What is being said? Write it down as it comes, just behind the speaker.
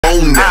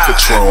on that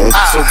Patron,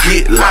 so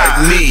get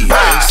like me.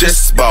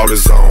 Just bought a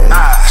zone,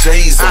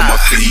 J's on my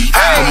feet.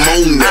 I'm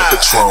on that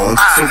Patron,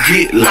 so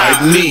get like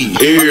me.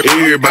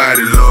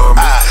 Everybody love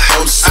me,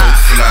 I'm so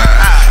fly.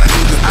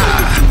 Niggas throw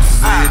the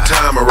deuces every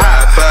time I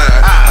ride by.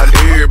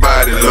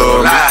 Everybody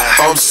love me,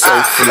 I'm so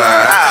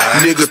fly.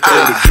 Niggas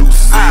throw the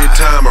deuces every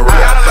time I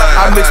ride by.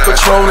 I mix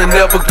Patron and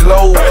never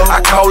glow,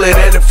 I call it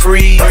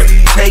antifreeze.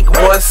 Take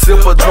one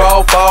sip of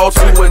draw, fall to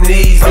her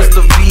knees.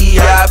 Mr.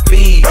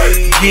 VIP,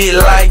 get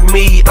like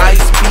me,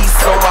 ice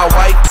piece on my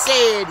white.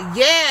 Said,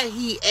 yeah,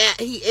 he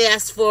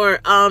asked for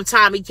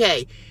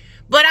Tomikay.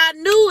 But I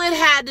knew it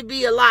had to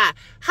be a lie.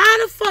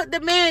 How the fuck the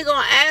man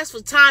gonna ask for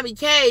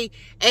Tomikay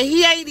and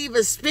he ain't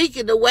even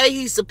speaking the way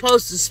he's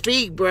supposed to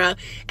speak, bruh? And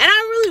I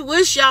really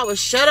wish y'all would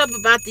shut up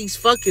about these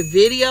fucking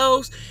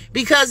videos,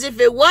 because if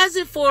it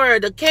wasn't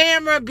for the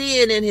camera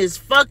being in his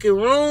fucking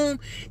room,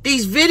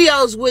 these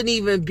videos wouldn't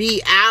even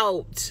be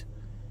out.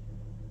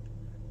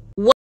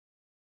 What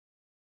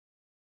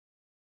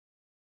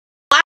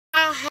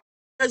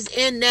was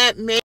in that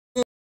man?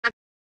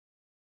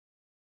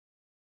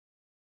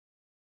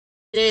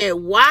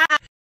 Why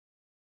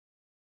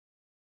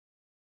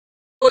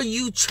are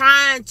you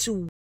trying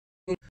to?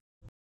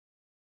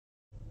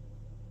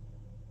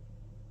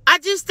 I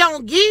just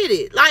don't get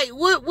it. Like,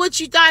 what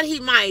you thought he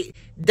might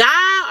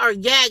die or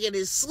gag in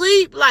his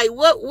sleep? Like,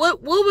 what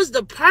was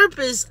the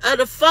purpose of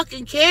the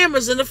fucking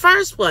cameras in the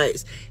first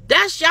place?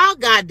 That's y'all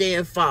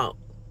goddamn fault.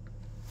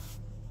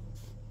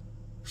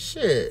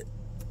 Shit.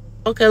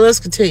 Okay, let's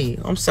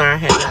continue. I'm sorry, I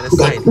had gotta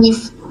say that. He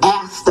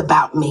asked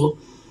about me.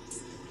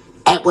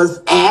 It was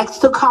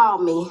asked to call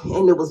me,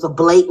 and it was a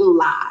blatant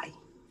lie.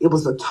 It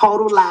was a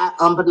total lie,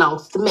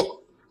 unbeknownst to me.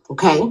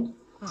 Okay?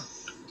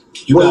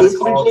 You got a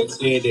call that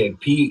said that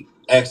Pete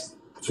asked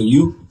for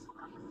you?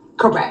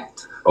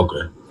 Correct.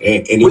 Okay.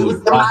 And it was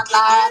in my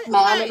life,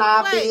 man, in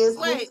our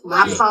business.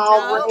 My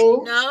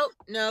phone ring.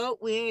 No,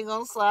 we ain't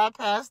gonna slide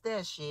past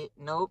that shit.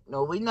 Nope,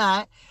 no, we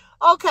not.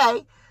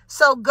 Okay,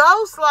 so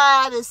Ghost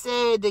lied and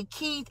said that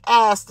Keith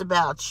asked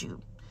about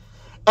you.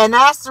 And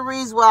that's the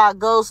reason why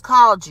Ghost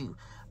called you.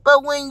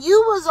 But when you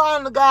was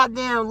on the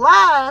goddamn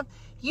live,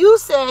 you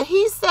said,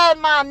 he said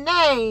my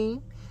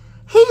name.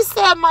 He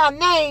said my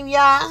name,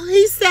 y'all.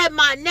 He said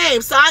my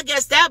name. So I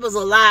guess that was a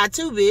lie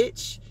too,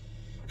 bitch.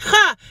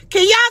 Huh.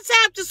 Can y'all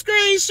tap the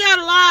screen, share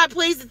the live,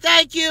 please, and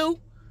thank you?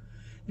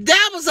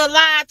 That was a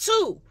lie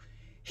too.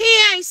 He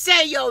ain't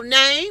say your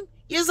name.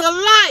 You're a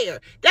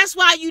liar. That's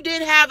why you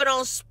didn't have it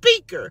on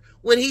speaker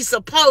when he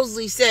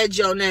supposedly said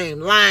your name.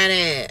 Lying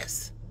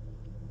ass.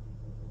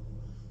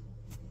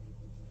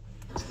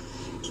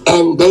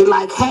 And they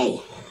like,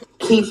 hey,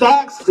 Keith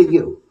asked for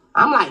you.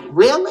 I'm like,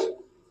 really?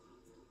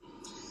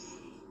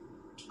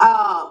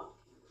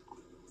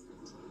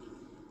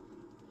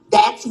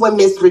 That's when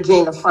Miss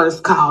Regina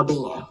first called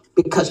in,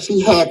 because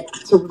she had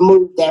to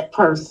remove that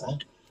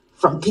person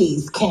from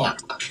P's camp.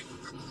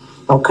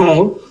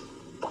 Okay?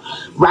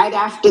 Right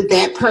after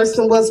that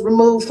person was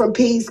removed from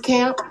P's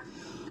camp,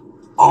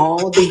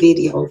 all the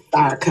videos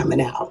started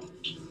coming out.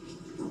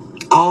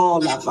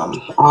 All of them.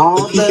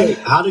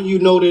 How do you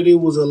know that it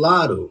was a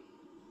lie, though?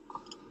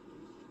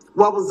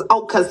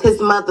 Because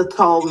his mother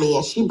told me,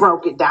 and she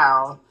broke it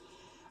down.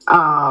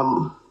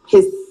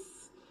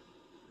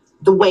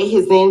 The way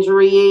his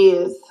injury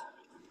is.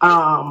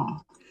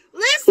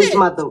 Listen, his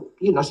mother,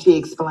 she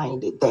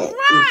explained it that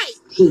right.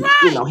 He's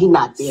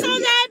not there so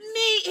yet. That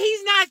means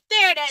he's not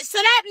there. So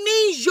that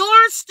means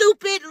your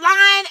stupid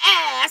lying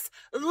ass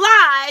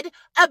lied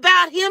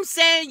about him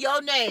saying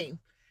your name.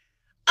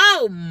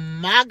 Oh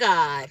my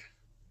God.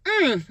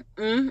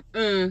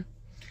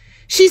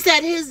 She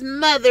said his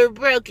mother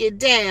broke it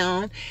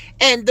down,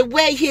 and the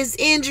way his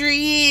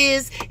injury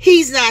is,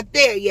 he's not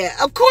there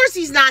yet. Of course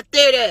he's not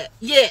there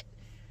yet.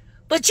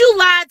 But you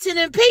lied to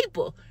them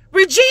people.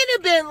 Regina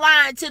been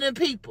lying to them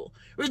people.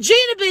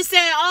 Regina been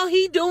saying, oh,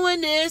 he doing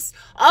this.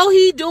 Oh,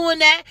 he doing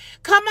that.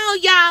 Come on,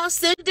 y'all.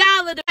 Send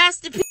 $1 to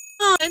Master P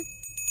on.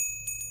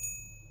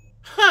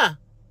 Huh.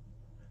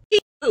 He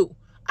do.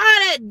 All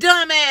that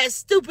dumb-ass,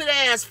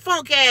 stupid-ass,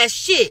 funk-ass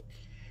shit.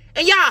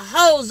 And y'all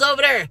hoes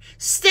over there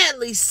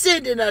steadily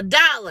sending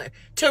 $1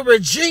 to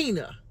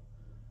Regina.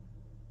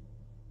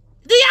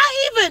 Do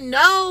y'all even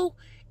know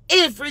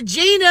if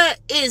Regina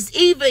is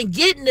even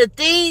getting the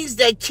things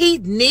that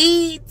Keith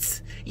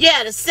needs?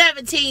 Yeah, the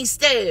 17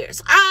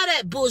 stairs. All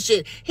that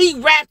bullshit. He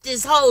rapped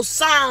his whole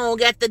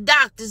song at the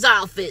doctor's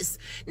office.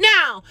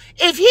 Now,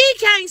 if he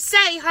can't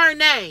say her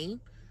name,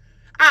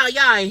 oh,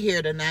 y'all ain't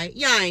here tonight.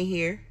 Y'all ain't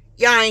here.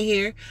 Y'all ain't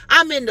here.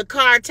 I'm in the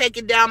car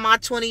taking down my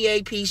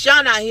 28 piece.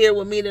 Y'all not here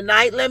with me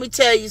tonight. Let me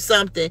tell you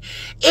something.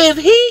 If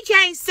he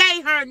can't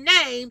say her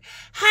name,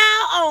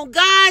 how on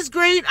God's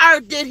green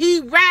earth did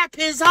he rap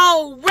his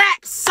whole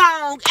rap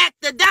song at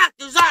the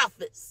doctor's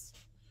office?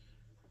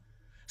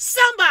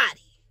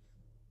 Somebody.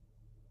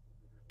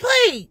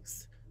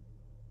 Please.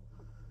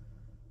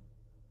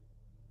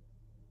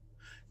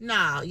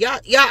 Nah, y'all,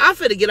 I'm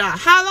finna get out.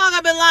 How long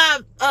I been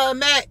live,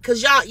 Matt?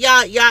 Cause y'all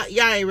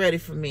ain't ready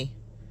for me.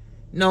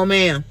 No,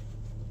 ma'am.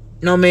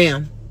 No,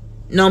 ma'am.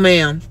 No,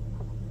 ma'am.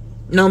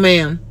 No,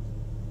 ma'am.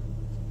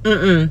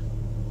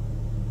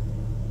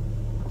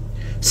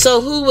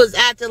 So who was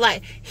acting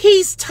like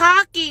he's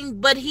talking,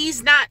 but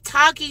he's not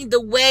talking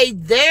the way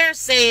they're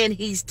saying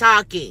he's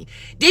talking?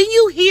 Didn't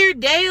you hear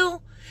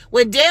Dale?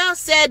 When Dale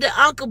said that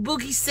Uncle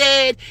Boogie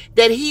said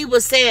that he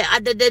was saying,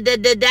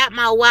 that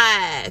my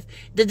wife,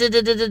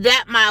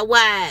 that my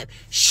wife,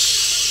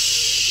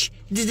 shh,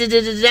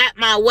 that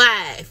my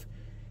wife.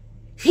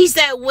 He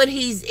said when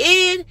he's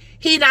in,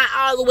 he not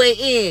all the way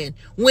in.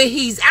 When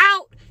he's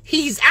out,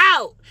 he's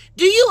out.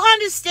 Do you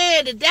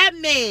understand that that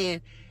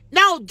man,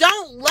 no,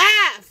 don't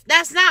laugh.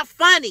 That's not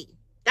funny.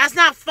 That's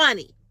not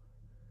funny.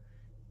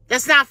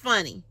 That's not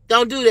funny.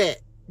 Don't do that.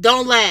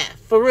 Don't laugh.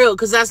 For real,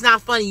 because that's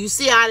not funny. You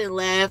see, I didn't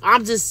laugh.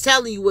 I'm just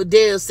telling you what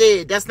Dale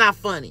said. That's not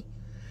funny.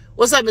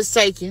 What's up, Miss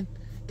Taken?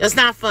 That's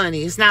not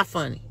funny. It's not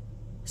funny.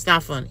 It's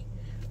not funny.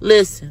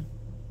 Listen.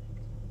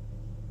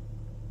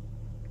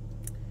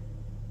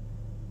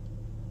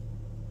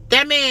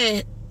 That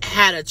man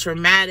had a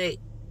traumatic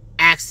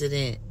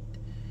accident.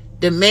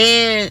 The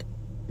man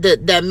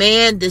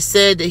that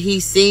said that he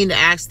seen the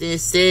accident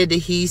said that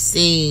he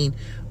seen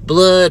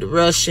blood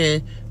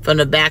rushing from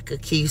the back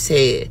of Keith's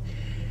head.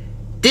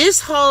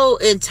 This whole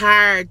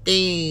entire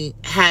thing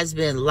has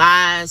been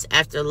lies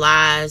after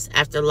lies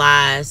after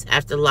lies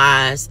after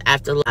lies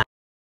after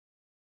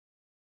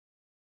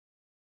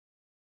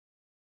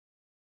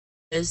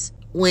lies.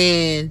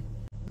 When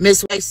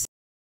Miss White said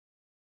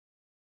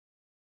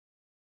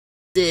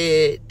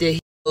that he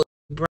was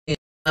brain,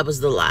 that was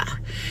the lie.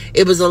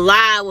 It was a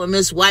lie when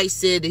Miss White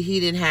said that he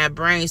didn't have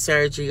brain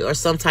surgery or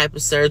some type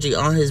of surgery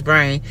on his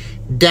brain.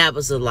 That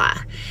was a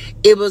lie.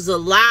 It was a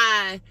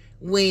lie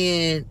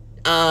when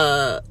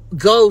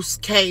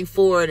Ghost came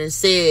forward and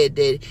said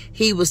that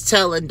he was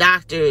telling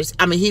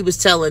he was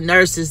telling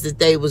nurses that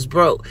they was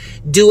broke.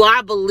 Do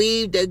I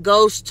believe that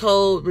Ghost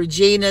told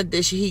Regina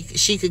that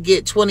she could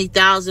get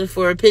 $20,000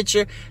 for a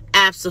picture?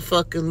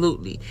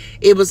 Absolutely.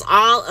 It was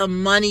all a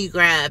money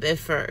grab at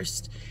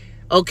first.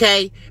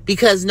 Okay?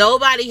 Because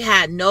nobody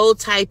had no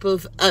type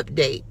of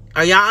update.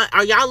 Are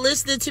y'all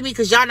listening to me?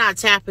 Because y'all not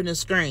tapping the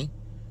screen.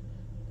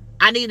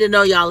 I need to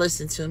know y'all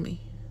listen to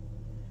me.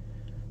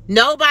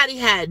 Nobody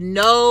had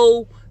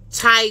no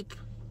type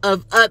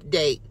of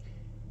update.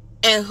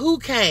 And who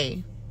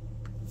came?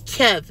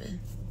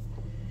 Kevin.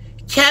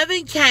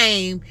 Kevin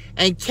came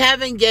and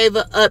Kevin gave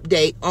an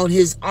update on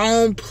his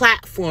own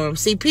platform.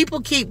 See,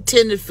 people keep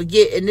tending to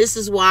forget, and this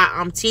is why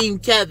I'm Team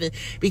Kevin,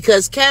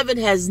 because Kevin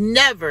has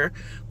never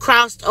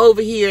crossed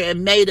over here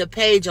and made a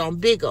page on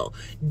Big O.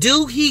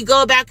 Do he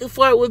go back and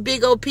forth with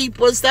Big O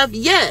people and stuff?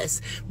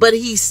 Yes. But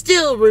he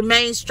still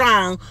remains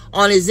strong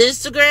on his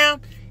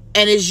Instagram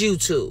and his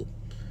YouTube.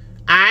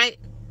 Alright?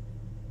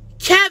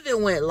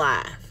 Kevin went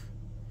live.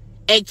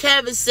 And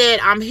Kevin said,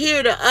 I'm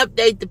here to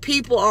update the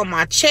people on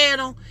my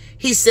channel.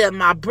 He said,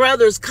 my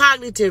brother's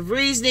cognitive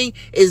reasoning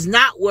is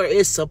not where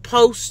it's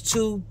supposed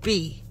to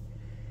be.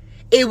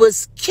 It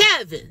was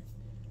Kevin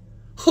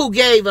who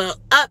gave an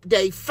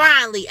update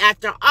finally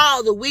after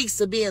all the weeks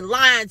of being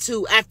lied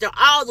to, after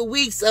all the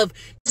weeks of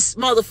this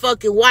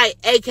motherfucking White,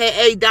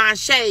 a.k.a. Don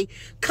Shay,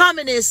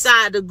 coming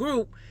inside the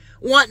group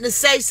wanting to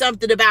say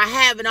something about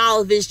having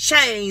all of his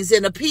chains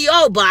in a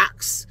P.O.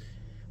 box,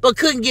 but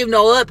couldn't give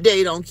no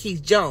update on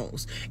Keith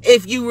Jones.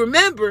 If you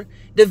remember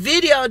the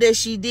video that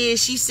she did,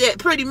 she said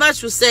pretty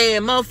much was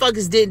saying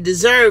motherfuckers didn't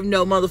deserve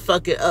no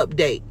motherfucking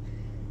update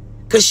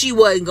because she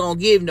wasn't going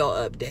to give no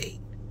update.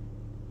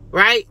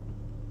 Right?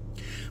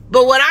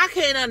 But what I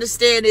can't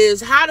understand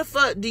is how the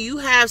fuck do you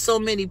have so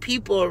many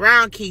people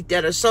around Keith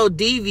that are so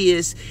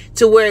devious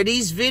to where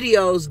these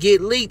videos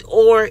get leaked,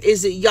 or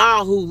is it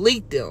y'all who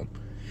leaked them?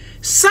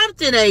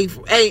 Something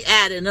ain't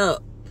adding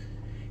up.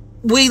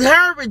 We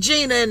heard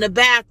Regina in the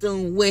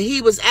bathroom when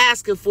he was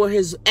asking for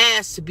his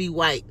ass to be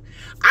white.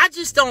 I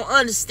just don't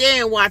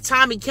understand why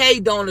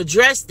Tomikay don't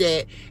address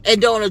that, and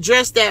don't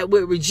address that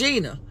with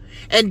Regina.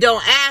 And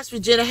don't ask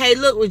Regina, hey,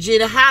 look,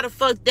 Regina, how the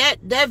fuck that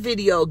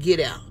video get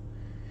out?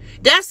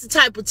 That's the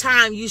type of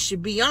time you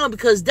should be on,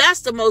 because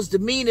that's the most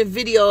demeaning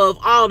video of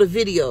all the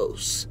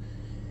videos.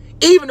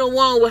 Even the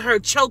one with her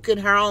choking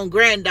her own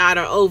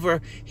granddaughter over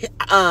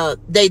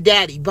their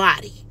daddy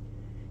body.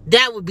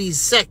 That would be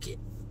second.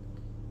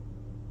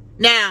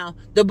 Now,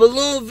 the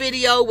balloon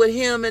video with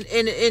him in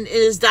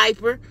his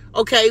diaper,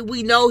 okay,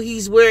 we know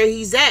he's where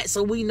he's at,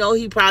 so we know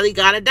he probably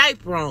got a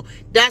diaper on.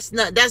 That's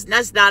not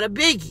a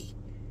biggie.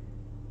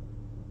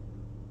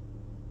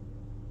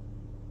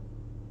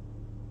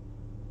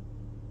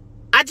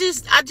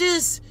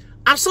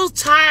 I'm so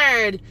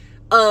tired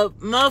of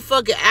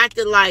motherfucker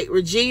acting like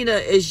Regina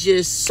is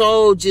just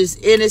so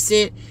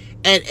innocent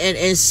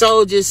and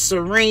so just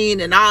serene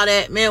and all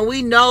that. Man,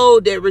 we know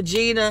that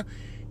Regina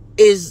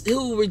is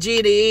who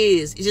Regina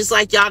is. It's just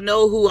like y'all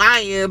know who I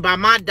am by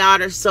my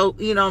daughter, so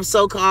you know,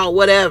 so-called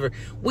whatever.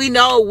 We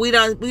know we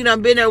done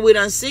been there, we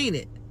done seen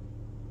it.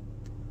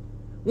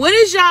 When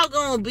is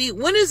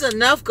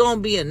enough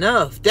gonna be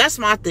enough? That's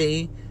my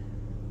thing.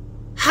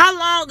 How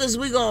long is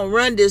we gonna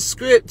run this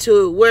script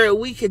to where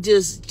we could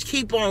just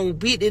keep on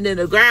beating it in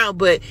the ground,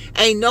 but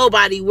ain't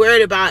nobody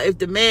worried about if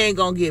the man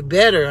gonna get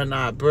better or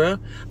not, bruh?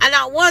 And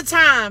not one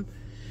time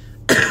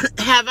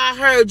have I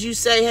heard you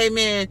say, hey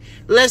man,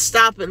 let's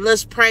stop and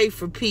let's pray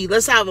for P.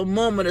 Let's have a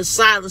moment of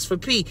silence for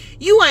P.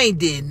 You ain't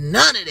did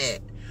none of that.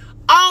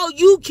 All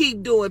you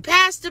keep doing,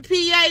 Pastor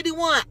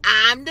P81,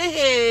 I'm the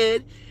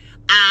head.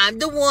 I'm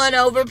the one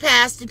over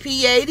Pastor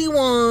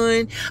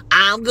P81.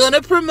 I'm going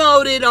to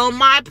promote it on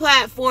my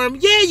platform.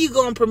 Yeah, you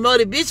going to promote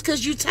it, bitch,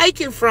 because you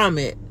taking from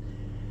it.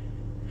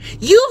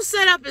 You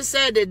set up and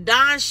said that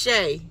Don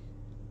Shay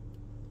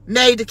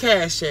made the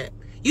Cash App.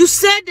 You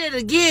said that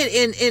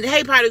again in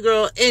Hey Party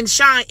Girl and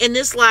Shawn in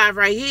this live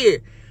right here.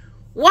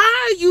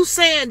 Why are you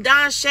saying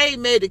Don Shay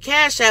made the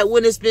Cash App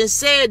when it's been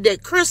said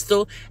that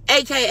Crystal,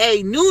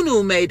 a.k.a.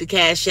 Nunu, made the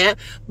Cash App?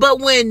 But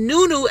when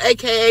Nunu,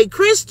 a.k.a.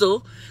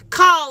 Crystal,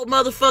 called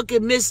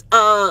motherfucking Miss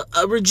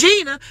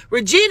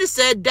Regina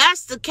said,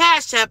 that's the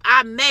Cash App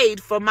I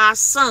made for my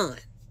son.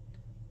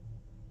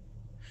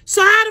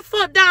 So how the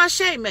fuck Don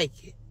Shay make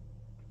it?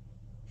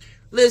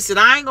 Listen,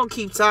 I ain't gonna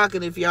keep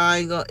talking if y'all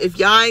ain't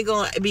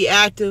gonna be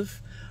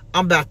active.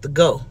 I'm about to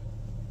go.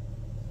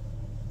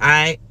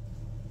 Alright?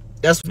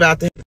 That's about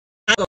to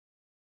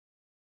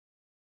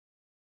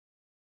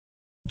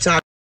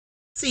talk.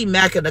 See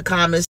Mac in the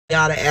comments,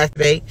 y'all to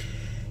activate.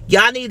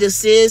 Y'all need to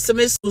send some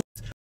excuses.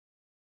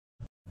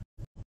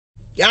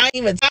 Y'all ain't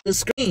even tap the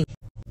screen.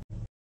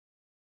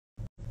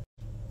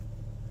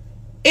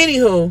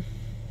 Anywho.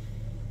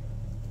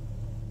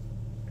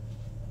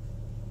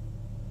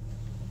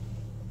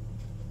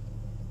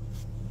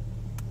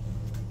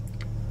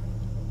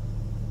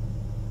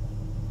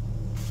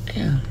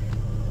 Yeah.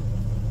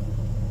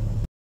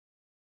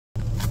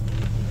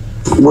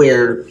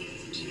 Where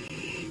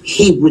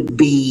he would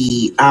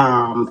be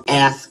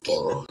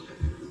asking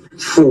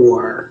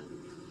for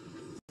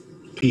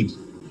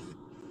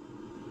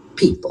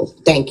people.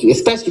 Thank you.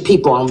 Especially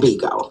people on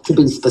Bigo, to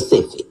be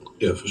specific.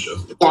 Yeah, for sure.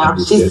 Now,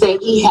 she said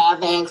he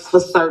have asked for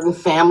certain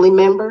family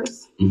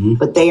members,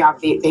 but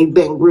they've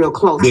been real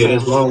close. Yeah,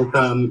 there's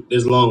long-term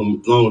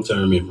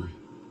memory.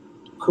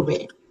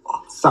 Correct.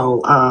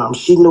 So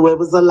she knew it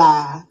was a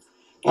lie,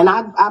 and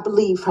I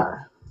believe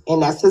her,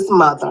 and that's his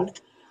mother.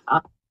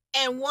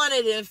 And one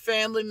of them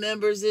family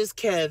members is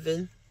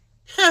Kevin.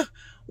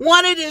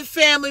 One of them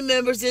family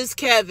members is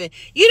Kevin.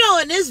 You know,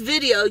 in this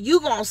video, you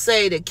gonna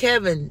say that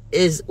Kevin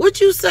is, what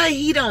you say,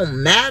 he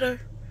don't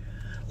matter?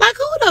 Like,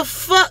 who the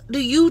fuck do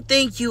you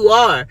think you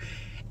are? And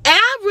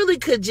I really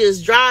could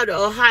just drive to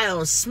Ohio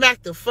and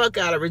smack the fuck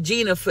out of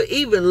Regina for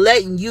even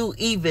letting you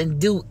even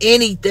do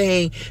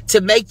anything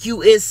to make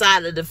you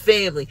inside of the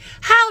family.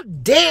 How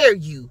dare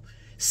you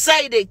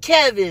say that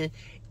Kevin,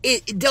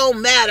 it don't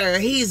matter,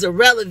 he's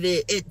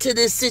irrelevant to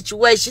this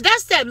situation?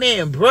 That's that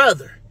man's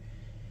brother.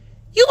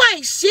 You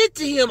ain't shit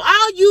to him.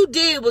 All you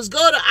did was go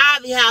to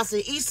Ivy House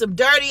and eat some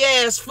dirty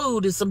ass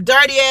food and some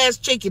dirty ass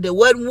chicken that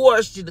wasn't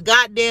washed in the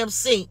goddamn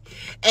sink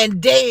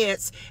and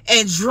dance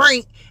and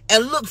drink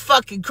and look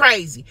fucking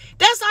crazy.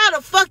 That's all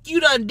the fuck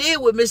you done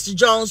did with Mr.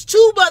 Jones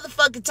 2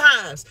 motherfucking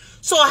times.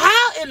 So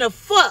how in the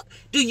fuck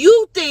do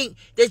you think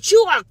that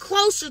you are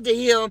closer to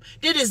him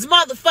than his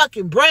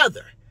motherfucking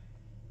brother?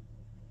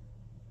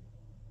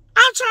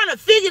 I'm trying to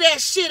figure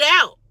that shit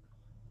out.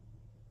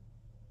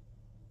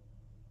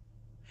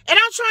 And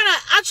I'm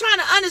trying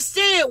to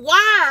understand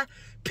why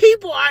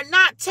people are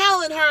not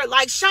telling her,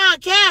 like Shawn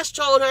Kash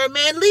told her,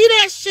 man, leave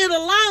that shit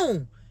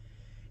alone.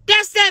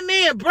 That's that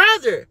man's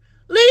brother.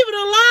 Leave it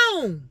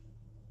alone.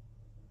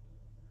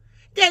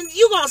 Then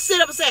you gonna sit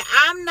up and say,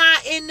 I'm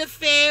not in the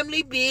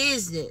family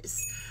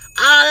business.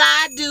 All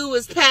I do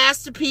is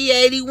Pastor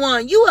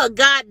P81. You a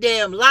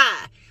goddamn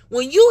lie.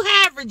 When you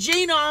have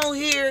Regina on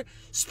here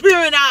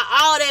spewing out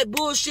all that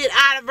bullshit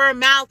out of her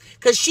mouth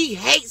because she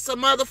hates a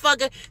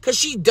motherfucker, because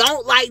she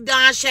don't like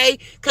Don Shay,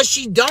 because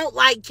she don't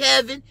like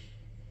Kevin,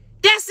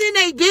 that's in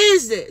their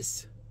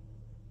business.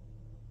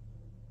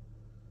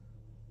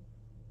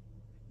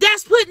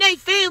 That's putting their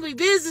family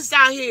business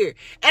out here.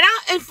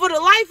 And for the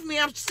life of me,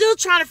 I'm still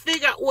trying to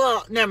figure out,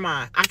 well, never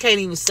mind. I can't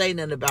even say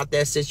nothing about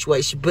that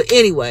situation. But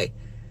anyway,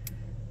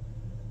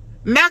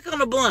 Mac on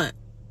the blunt.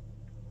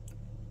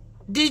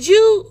 Did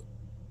you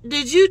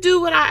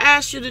do what I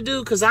asked you to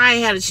do? Because I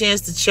ain't had a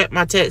chance to check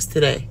my text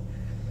today.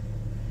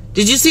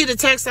 Did you see the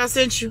text I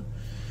sent you?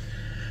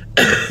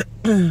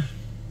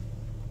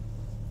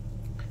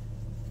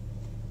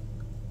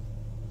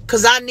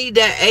 Because I need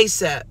that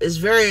ASAP. It's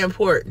very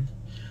important.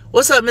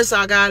 What's up, Miss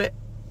I Got It?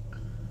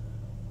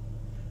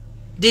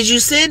 Did you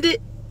send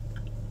it?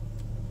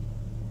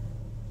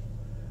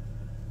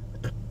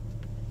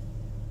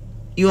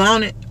 You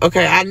on it?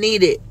 Okay, I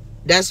need it.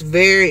 That's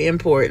very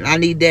important. I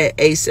need that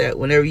ASAP.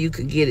 Whenever you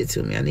can get it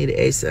to me, I need it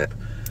ASAP.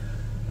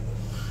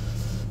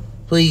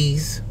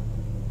 Please.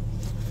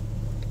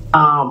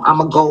 I'm going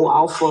to go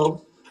off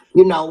of,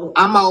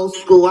 I'm old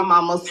school. I'm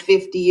almost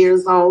 50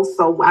 years old,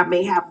 so I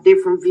may have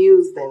different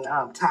views than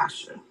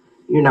Tasha.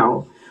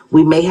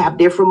 We may have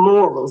different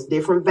morals,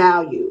 different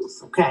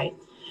values, okay?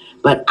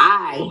 But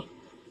I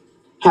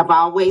have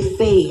always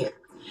said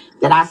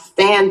that I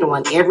stand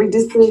on every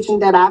decision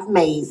that I've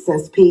made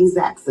since P's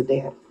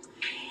accident.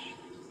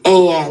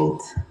 And,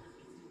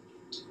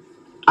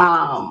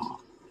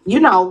 you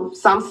know,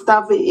 some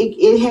stuff,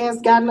 it has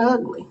gotten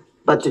ugly.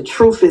 But the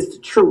truth is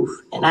the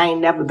truth. And I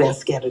ain't never been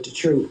scared of the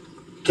truth.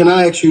 Can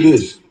I ask you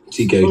this,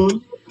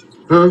 TK?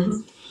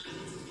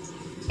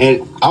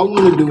 And I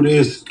want to do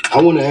this.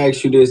 I want to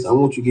ask you this. I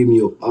want you to give me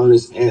your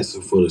honest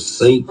answer for the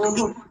sake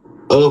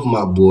of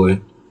my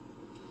boy.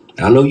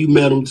 And I know you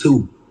met him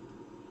too.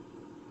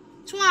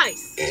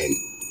 Twice. And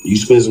you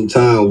spent some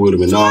time with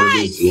him and all of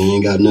this. It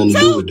ain't got nothing to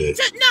do with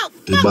that. No,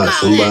 it's about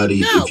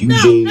somebody, if you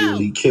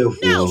genuinely care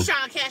for him,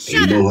 Shawn Cash,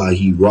 and you know how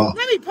he rock.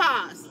 Let me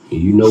pause.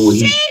 And you know what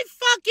she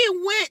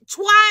fucking went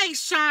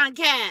twice, Shawn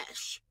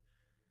Cash.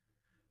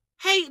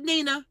 Hey,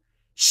 Nina.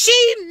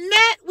 She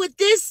met with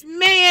this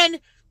man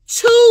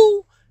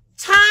 2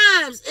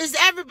 times. Is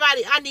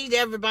everybody, I need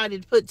everybody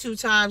to put 2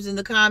 times in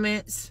the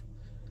comments.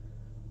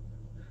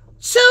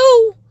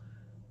 2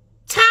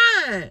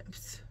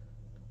 times.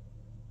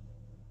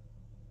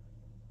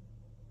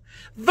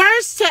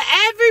 Verse to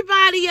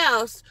everybody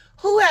else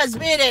who has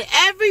been at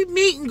every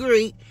meet and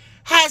greet,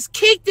 has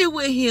kicked it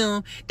with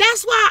him.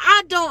 That's why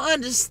I don't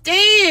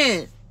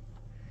understand.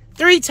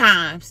 3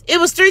 times. It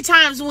was 3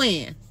 times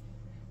when?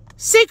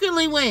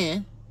 Secretly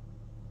when?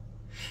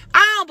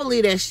 I don't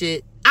believe that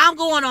shit. I'm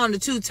going on the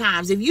 2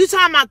 times. If you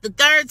talking about the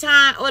 3rd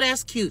time, oh,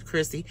 that's cute,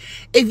 Chrissy.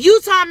 If you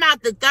talking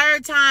about the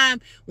 3rd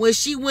time when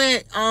she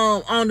went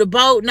on the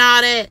boat and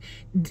all that,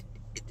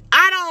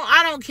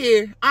 I don't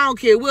care. I don't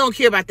care. We don't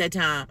care about that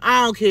time.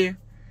 I don't care.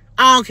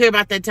 I don't care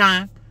about that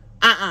time.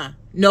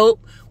 Nope.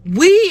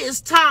 We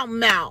is talking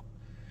about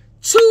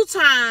 2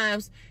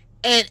 times,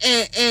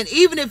 and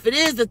even if it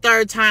is the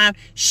 3rd time,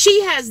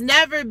 she has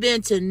never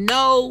been to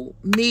no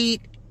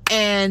meet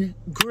and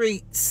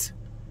greets.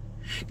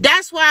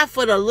 That's why,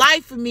 for the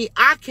life of me,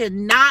 I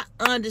cannot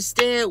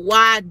understand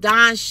why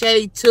Don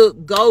Shay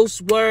took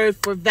Ghost's word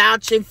for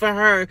vouching for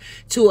her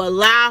to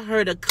allow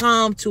her to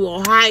come to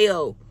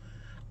Ohio.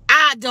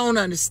 I don't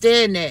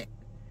understand that.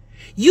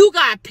 You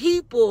got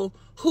people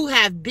who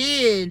have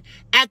been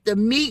at the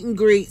meet and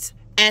greets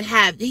and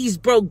he's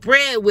broke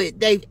bread with.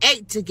 They've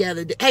ate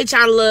together. Hey,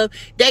 Child Love.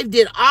 They've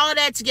did all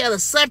that together,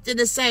 slept in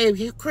the same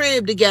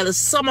crib together.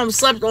 Some of them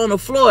slept on the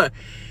floor.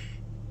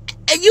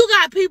 And you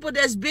got people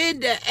that's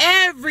been to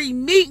every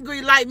meet and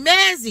greet like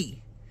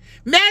Mazzy.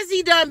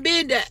 Mazzy done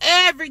been to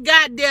every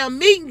goddamn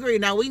meet and greet.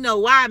 Now, we know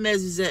why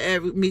Mazzy's at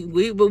every meet and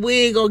greet, but we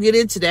ain't gonna get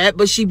into that.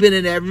 But she been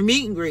in every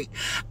meet and greet.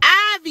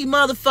 Ivy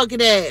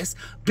motherfucking ass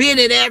been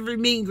in every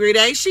meet and greet,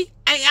 ain't she?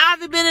 Ain't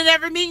Ivy been in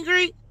every meet and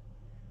greet?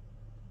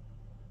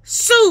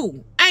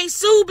 Sue. Ain't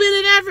Sue been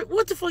in every...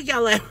 What the fuck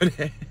y'all laughing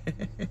at?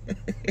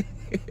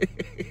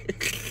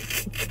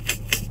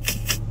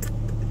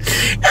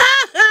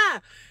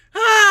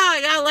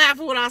 Y'all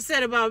laughing what I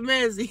said about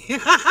Mazzy.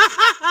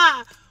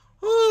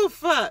 Oh,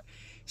 fuck.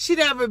 She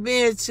never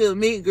been to a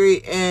meet and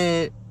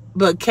greet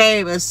but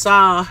came and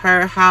saw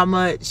her how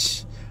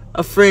much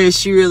a friend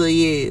she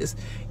really is.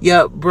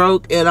 Yup,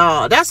 broke and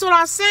all. That's what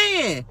I'm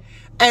saying.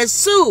 And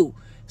Sue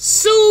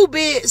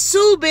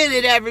been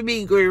at every meet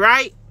and greet,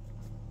 right?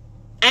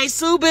 Ain't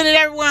Sue been at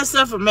every one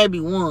except for maybe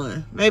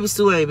one. Maybe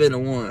Sue ain't been to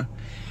one.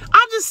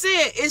 I'm just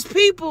saying, it's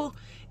people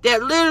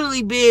that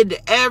literally been to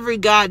every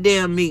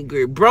goddamn meet and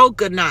greet,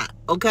 broke or not,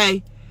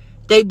 okay?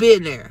 They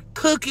been there,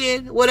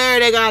 cooking,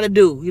 whatever they gotta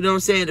do, you know what I'm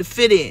saying, to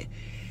fit in.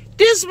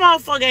 This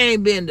motherfucker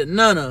ain't been to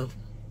none of them.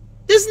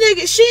 This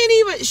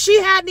nigga,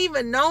 she hadn't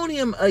even known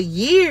him a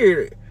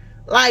year.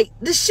 Like,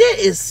 this shit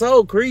is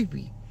so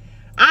creepy.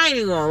 I ain't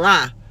even gonna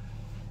lie.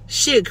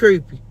 Shit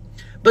creepy.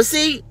 But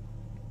see,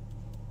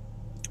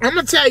 I'm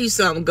gonna tell you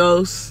something,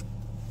 Ghost.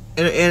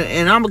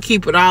 And I'm gonna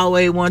keep it all the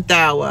way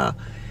 1,000.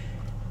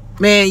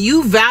 Man,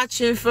 you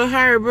vouching for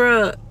her,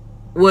 bruh,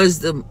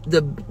 was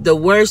the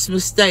worst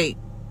mistake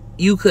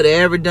you could have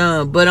ever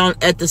done.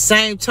 But at the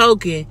same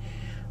token,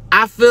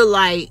 I feel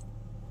like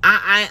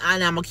I'm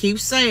gonna keep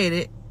saying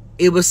it.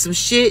 It was some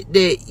shit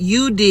that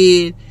you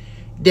did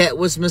that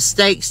was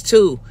mistakes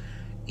too.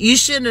 You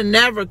shouldn't have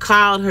never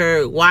called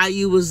her while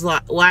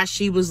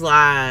she was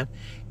live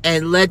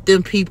and let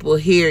them people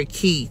hear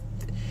Keith.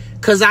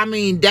 Cause I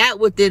mean, that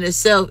within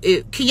itself,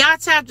 can y'all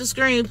tap the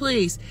screen,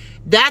 please?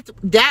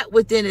 That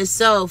within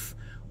itself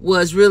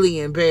was really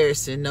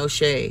embarrassing, no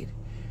shade.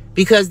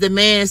 Because the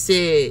man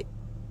said,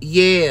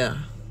 yeah.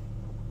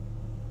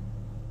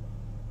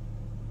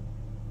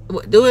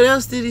 What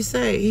else did he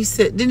say?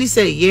 Didn't he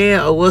say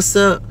yeah or what's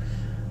up?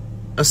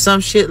 Or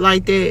some shit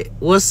like that?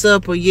 What's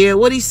up or yeah?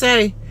 What'd he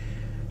say?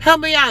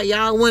 Help me out,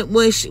 y'all. When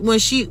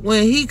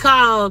he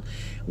called,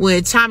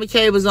 when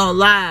Tomikay was on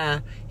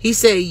live, he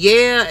said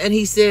yeah, and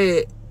he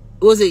said,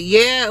 was it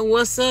yeah and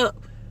what's up?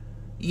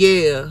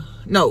 Yeah.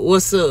 No,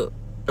 what's up?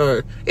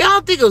 Or yeah, I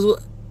don't think it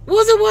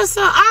was it what's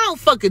up? I don't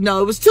fucking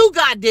know. It was 2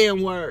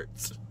 goddamn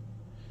words.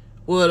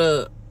 What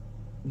up?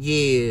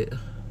 Yeah.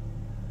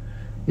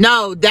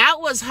 No, that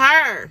was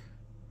her.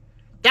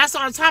 That's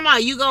what I'm talking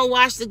about. You gonna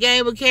watch the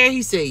game with Carrie?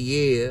 He said,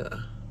 yeah.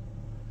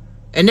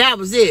 And that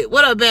was it.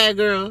 What up, bad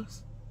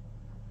girls?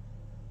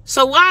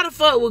 So why the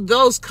fuck would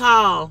Ghost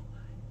call?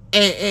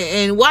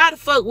 And why the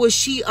fuck was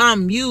she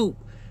on mute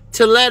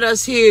to let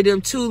us hear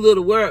them two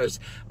little words?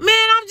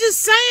 Man, I'm just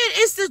saying,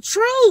 it's the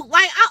truth.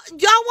 Like, y'all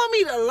want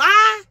me to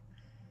lie?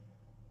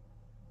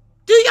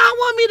 Do y'all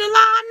want me to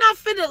lie? I'm not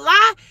finna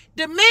lie.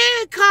 The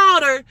man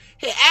called her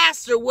and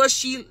asked her was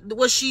she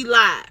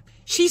live.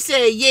 She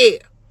said yeah.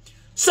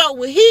 So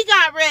when he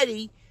got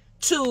ready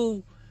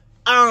to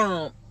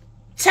tell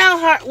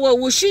her, well,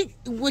 when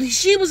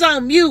she was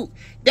on mute,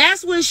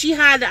 that's when she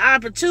had the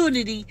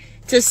opportunity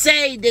to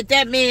say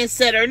that man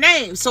said her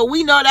name. So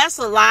we know that's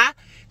a lie,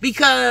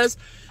 because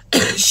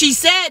she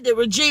said that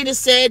Regina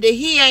said that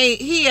he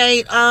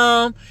ain't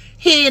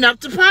up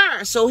to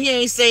par. So he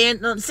ain't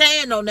saying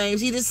no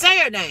names. He didn't say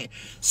her name.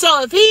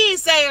 So if he didn't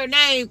say her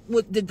name,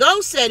 the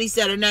ghost said he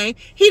said her name,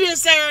 he didn't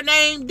say her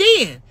name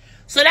then.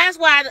 So that's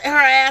why her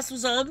ass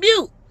was on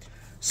mute.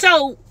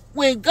 So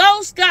when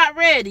Ghost got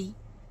ready,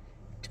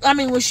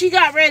 when she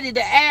got ready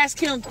to ask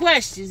him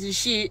questions and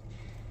shit,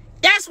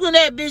 that's when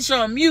that bitch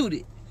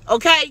unmuted.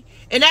 Okay?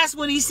 And that's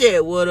when he said,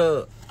 what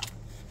up?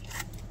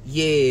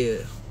 Yeah.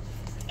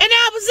 And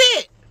that was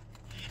it.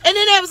 And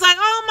then they was like,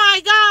 oh my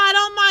God,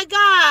 oh my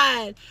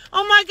God,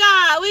 oh my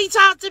God, we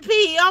talked to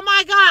P. Oh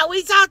my God,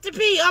 we talked to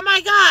P. Oh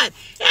my God.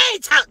 They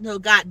ain't talked no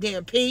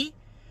goddamn P.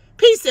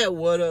 P said,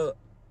 what up?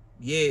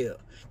 Yeah.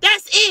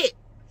 That's it.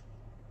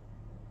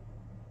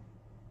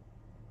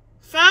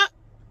 Fuck.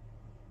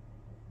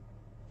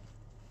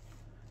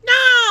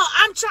 No,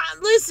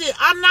 listen,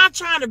 I'm not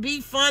trying to be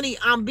funny.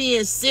 I'm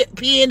being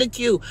P in the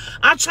Q.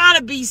 I'm trying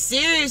to be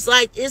serious.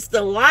 Like, it's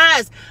the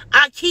lies.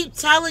 I keep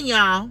telling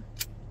y'all.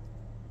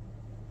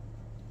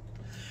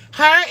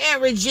 Her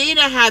and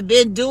Regina have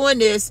been doing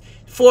this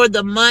for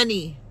the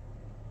money.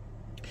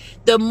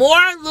 The more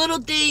little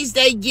things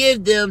they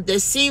give them that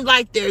seem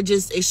like they're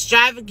just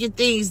extravagant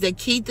things that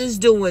Keith is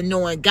doing,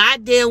 knowing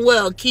goddamn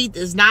well Keith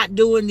is not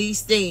doing these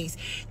things,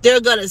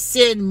 they're going to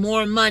send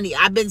more money.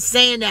 I've been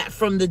saying that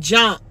from the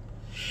jump.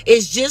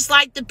 It's just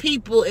like the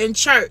people in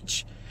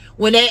church.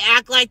 When they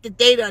act like that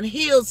they done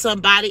healed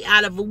somebody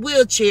out of a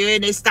wheelchair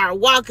and they start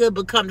walking,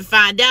 but come to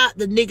find out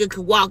the nigga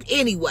could walk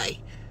anyway.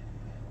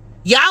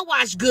 Y'all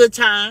watch Good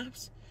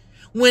Times.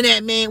 When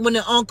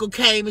the uncle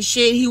came and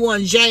shit, he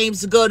wanted James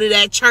to go to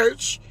that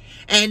church.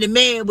 And the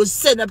man was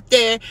sitting up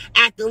there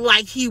acting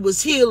like he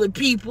was healing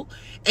people.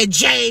 And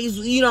James,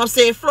 you know what I'm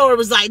saying, Flora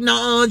was like,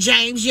 no,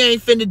 James, you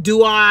ain't finna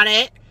do all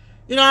that.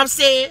 You know what I'm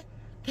saying?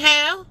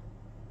 Hell?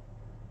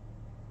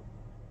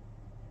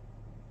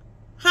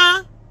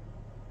 Huh?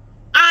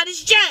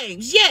 Honest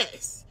James,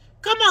 yes.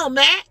 Come on,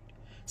 Matt.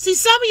 See,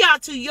 some of y'all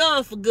too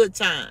young for Good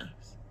Times.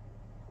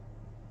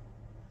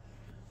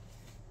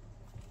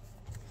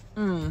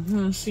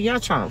 See, y'all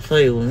trying to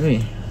play with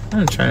me.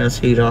 I'm trying to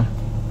see though.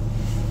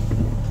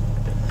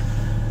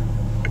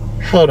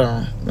 Hold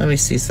on. Let me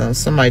see something.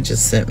 Somebody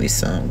just sent me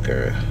some,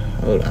 girl.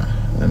 Hold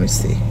on. Let me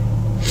see.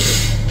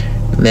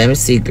 Let me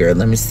see, girl.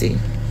 Let me see.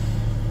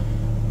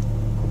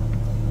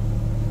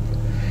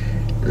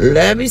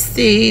 Let me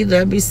see.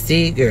 Let me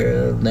see,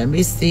 girl. Let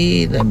me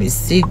see. Let me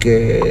see,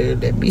 girl.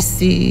 Let me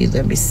see.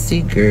 Let me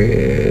see,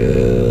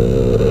 girl.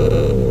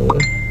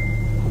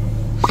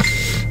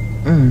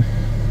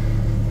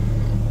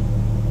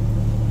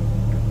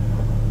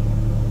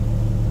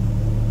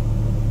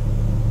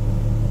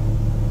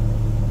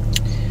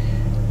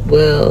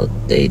 Well,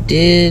 they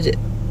did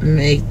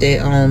make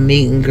their own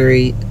meet and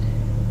greet.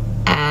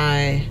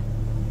 I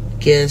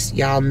guess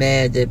y'all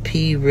mad that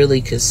P really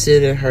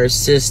considered her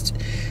sister.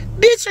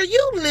 Bitch, are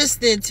you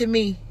listening to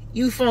me,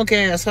 you funk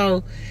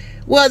asshole?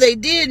 Well, they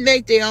did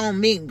make their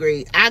own meet and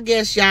greet. I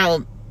guess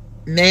y'all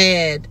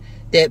mad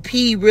that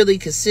P really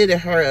considered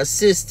her a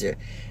sister.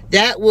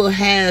 That will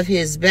have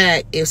his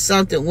back if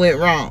something went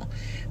wrong.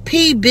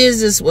 P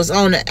business was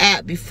on the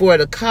app before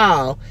the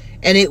call,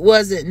 and it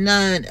wasn't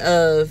none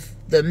of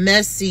the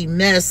messy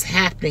mess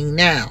happening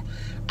now.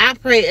 I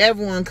pray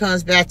everyone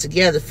comes back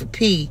together for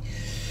P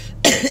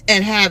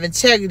and have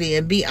integrity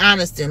and be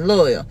honest and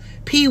loyal.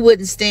 P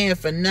wouldn't stand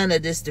for none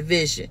of this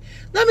division.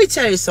 Let me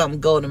tell you something,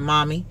 Golden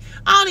Mommy.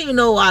 I don't even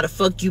know why the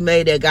fuck you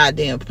made that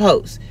goddamn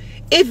post.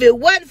 If it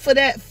wasn't for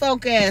that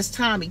funk ass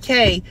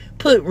Tomikay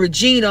put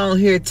Regina on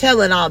here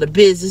telling all the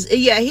business, and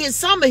yeah,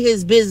 some of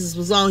his business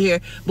was on here,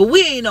 but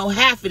we ain't know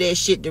half of that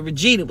shit that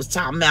Regina was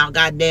talking about,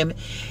 goddamn it.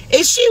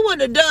 If she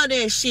wouldn't have done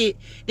that shit,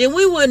 then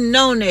we wouldn't have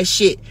known that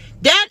shit.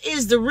 That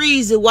is the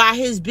reason why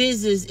his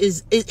business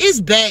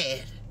is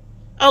bad.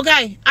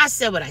 Okay? I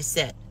said what I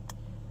said.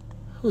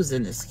 Who's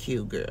in this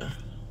queue, girl?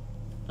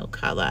 No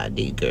caller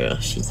ID, girl.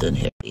 She's in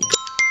here.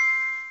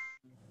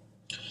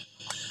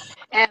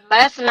 And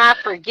let's not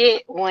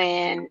forget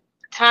when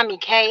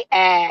Tomikay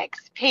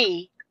asked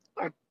P,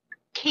 or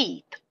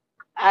Keith,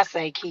 I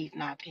say Keith,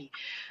 not P.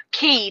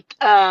 Keith,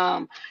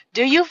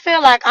 do you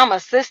feel like I'm a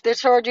sister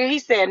toward you? He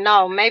said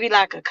no, maybe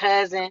like a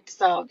cousin.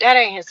 So that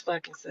ain't his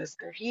fucking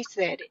sister. He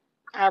said it.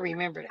 I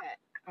remember that.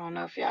 I don't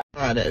know if y'all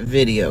saw that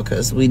video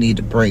because we need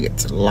to bring it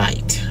to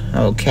light.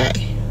 Okay.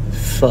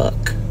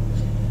 Fuck.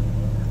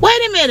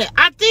 Wait a a minute.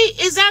 I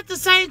think, is that the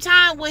same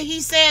time when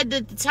he said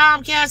that the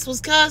Tomcats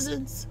was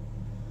cousins?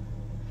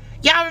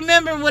 Y'all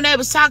remember when they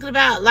was talking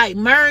about like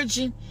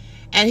merging,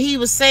 and he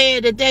was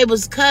saying that they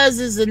was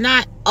cousins and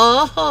not.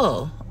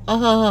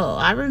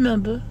 I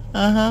remember.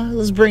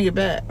 Let's bring it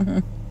back.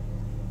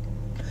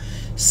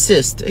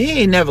 Sister. He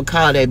ain't never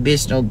called that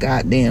bitch no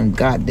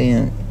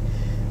goddamn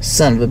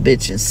son of a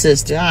bitch and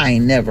sister. I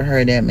ain't never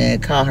heard that man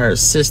call her a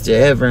sister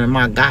ever in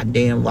my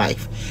goddamn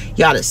life.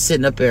 Y'all just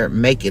sitting up there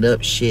making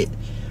up shit.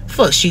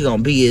 Fuck, she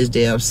gonna be his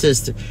damn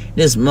sister.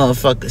 This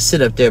motherfucker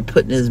sit up there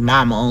putting his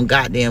mama on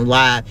goddamn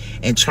live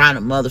and trying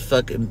to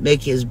motherfucker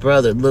make his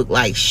brother look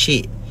like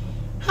shit.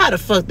 How the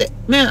fuck that?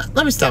 Man,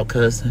 let me stop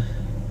cussing.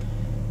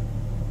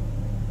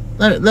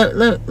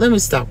 Let me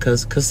stop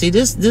cussing. Cause see,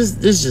 this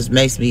just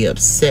makes me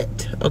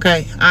upset.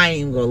 Okay? I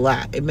ain't even gonna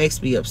lie. It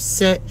makes me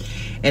upset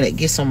and it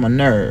gets on my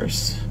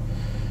nerves.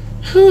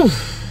 Whew.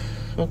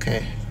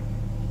 Okay.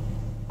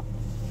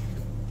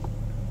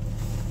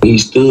 He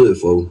stood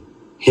for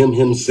him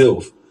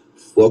himself.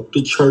 Fuck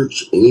the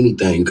church or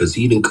anything, because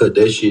he didn't cut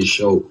that shit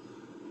short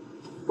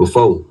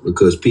before,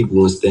 because people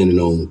weren't standing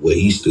on what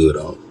he stood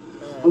on.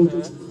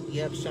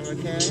 Yep,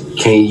 Shawn Cash.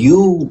 Can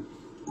you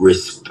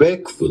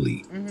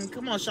respectfully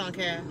Come on, Shawn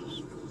Cash.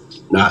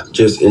 not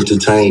just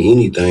entertain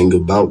anything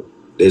about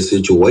that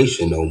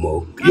situation no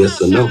more?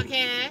 Yes or no? Shawn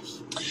Cash.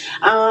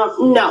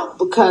 No,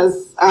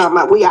 because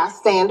we are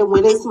standing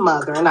with his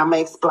mother, and I'm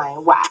gonna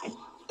explain why.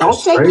 Don't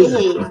shake your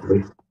head.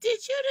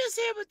 Did you just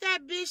hear what that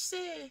bitch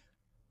said?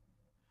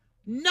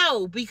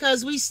 No,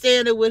 because we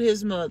standing with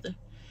his mother.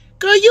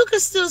 Girl, you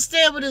can still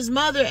stand with his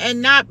mother and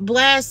not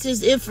blast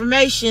his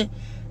information.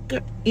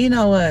 Girl, you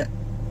know what?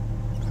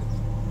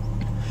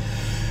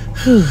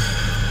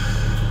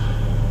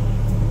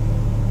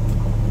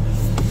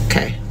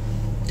 Okay.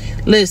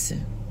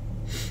 Listen.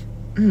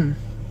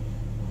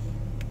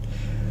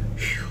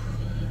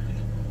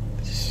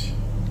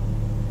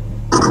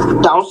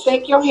 Don't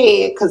shake your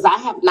head, because I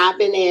have not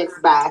been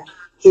asked by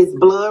his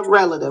blood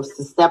relatives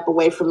to step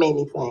away from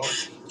anything.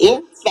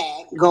 In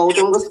fact,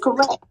 Golden was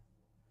correct.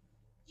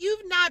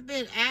 You've not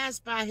been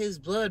asked by his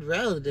blood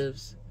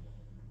relatives.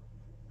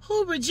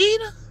 Who,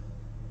 Regina?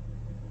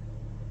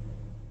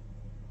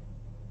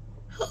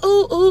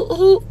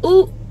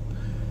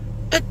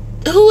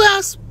 Who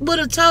else would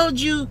have told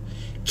you?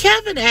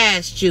 Kevin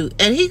asked you,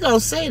 and he gonna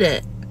say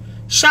that.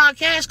 Shawn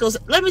Cash goes,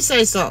 let me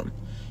say something.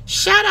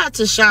 Shout out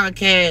to Shawn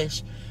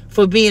Cash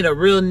for being a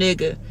real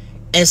nigga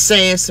and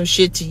saying some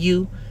shit to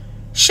you.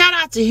 Shout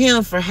out to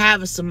him for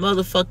having some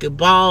motherfucking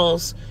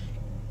balls.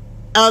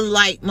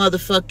 Unlike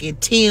motherfucking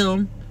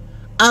Tim.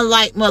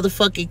 Unlike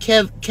motherfucking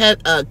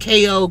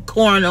KO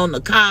corn on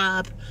the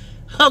cob.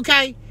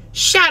 Okay?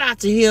 Shout out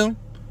to him.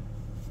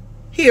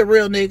 He a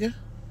real nigga.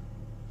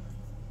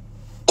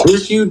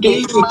 Yes, you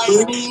did,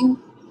 Queen.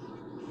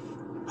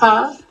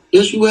 Huh?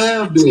 Yes, you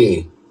have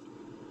been.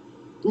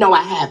 No,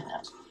 I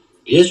haven't.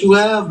 Yes, you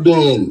have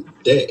been.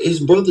 That his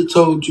brother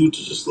told you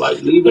to just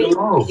like leave it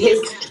alone.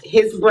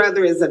 His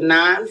brother is a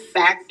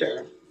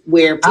non-factor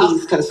where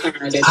P's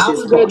concerned at How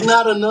this is that point.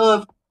 not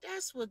enough?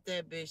 That's what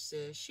that bitch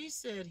said. She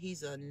said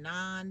he's a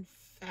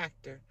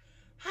non-factor.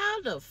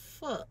 How the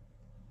fuck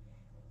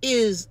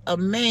is a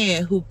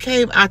man who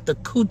came out the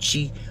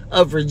coochie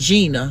of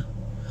Regina,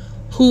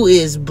 who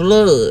is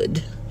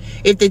blood?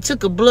 If they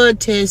took a blood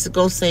test, it's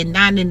gonna say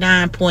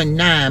 99.9,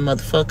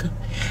 motherfucker.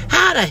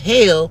 How the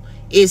hell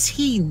is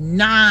he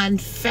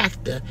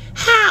non-factor?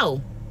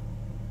 How?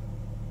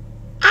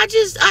 I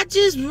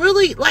just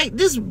really, like,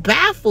 this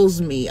baffles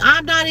me.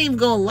 I'm not even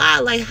gonna lie.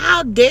 Like,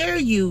 how dare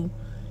you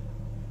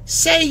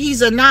say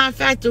he's a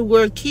non-factor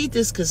where Keith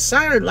is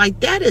concerned? Like,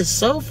 that is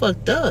so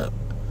fucked up.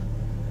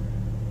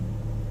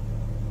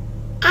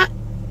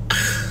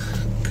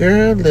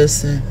 Girl,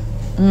 listen.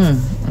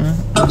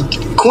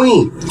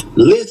 Queen,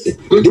 listen.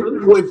 This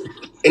is what,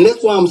 and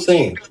that's why I'm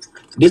saying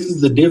this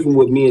is the difference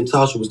what me and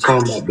Tasha was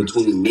talking about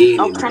between men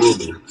and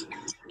women.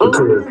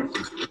 Because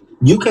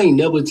you can't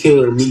never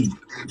tell me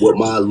what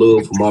my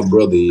love for my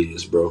brother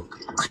is, bro.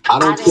 I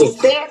don't care. didn't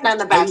say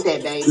nothing about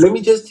that, baby. Let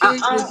me just tell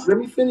you, let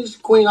me finish,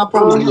 Queen. I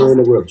promise I'm gonna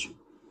interrupt you.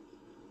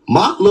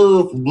 My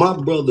love for my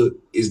brother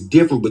is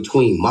different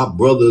between my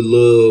brother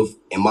love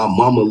and my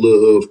mama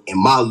love and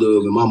my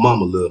love and my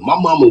mama love. My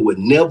mama would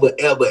never,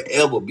 ever,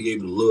 ever be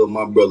able to love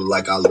my brother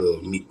like I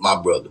love me,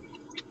 my brother.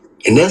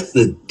 And that's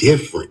the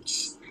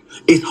difference.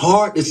 It's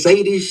hard to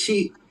say this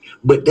shit,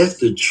 but that's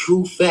the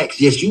true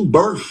facts. Yes, you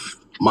birthed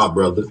my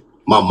brother.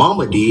 My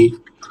mama did,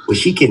 but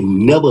she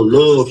can never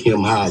love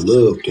him how I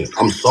loved him.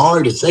 I'm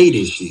sorry to say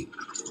this shit.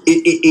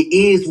 It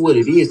is what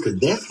it is, because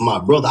that's my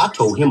brother. I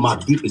told him my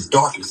deepest,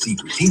 darkest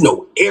secrets. He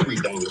know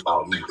everything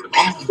about me.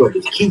 I'm my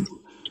brother's keeper.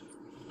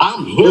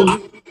 I'm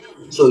him.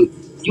 So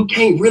you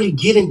can't really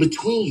get in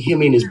between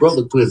him and his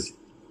brother, because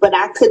But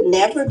I could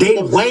never they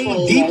get in way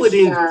between deeper that,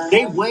 than Shawn.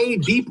 they way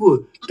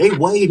deeper. They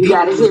way You deeper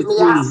gotta hit me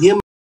out. between him.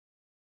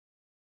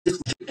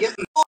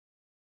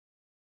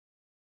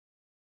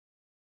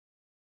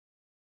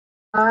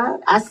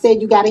 I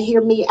said you gotta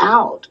hear me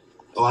out.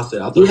 Oh, I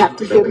said I thought you have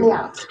to hear me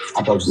out.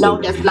 I thought you said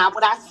No, that's not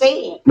what I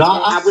said. no.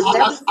 I would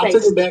never I say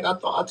took it back.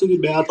 I took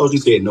it back. I thought you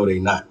said no, they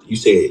not. You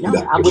said you no.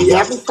 got I to would hear me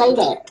never out. say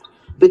that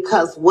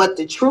because what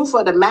the truth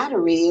of the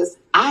matter is,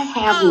 I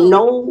have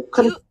no.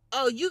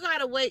 You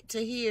gotta wait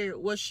to hear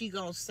what she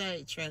gonna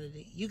say,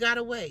 Trinity. You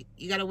gotta wait.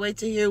 You gotta wait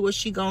to hear what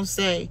she gonna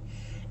say,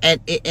 and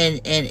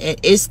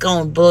it's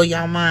gonna blow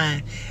your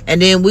mind.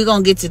 And then we're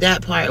gonna get to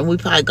that part, and we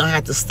probably gonna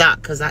have to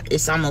stop because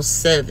it's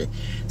almost 7,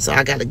 so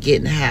I gotta get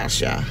in the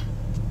house, y'all.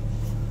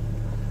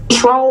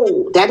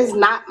 Control. That is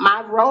not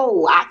my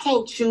role. I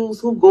can't choose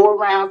who go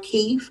around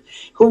Keith,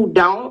 who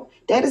don't.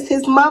 That is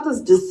his mother's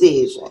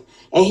decision.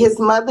 And his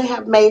mother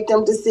have made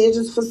them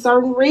decisions for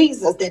certain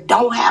reasons that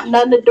don't have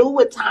nothing to do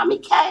with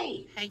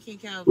Tomikay. Hey,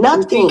 Kiko.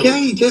 Nothing.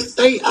 Okay, just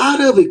stay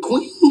out of it,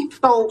 Queen.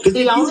 So Because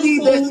if you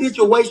leave that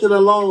situation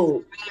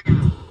alone,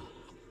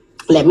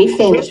 let me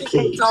finish, Kevin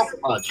please. can't talk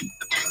about you.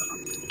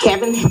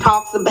 Kevin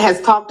has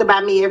talked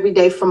about me every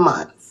day for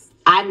months.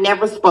 I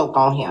never spoke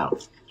on him.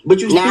 But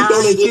you speak on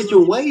the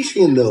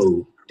situation,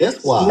 though.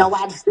 That's why. No,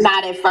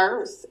 not at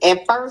first.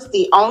 At first,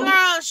 the only...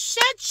 Girl,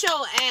 shut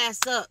your ass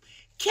up.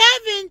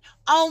 Kevin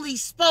only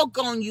spoke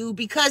on you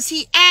because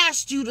he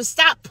asked you to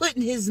stop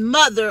putting his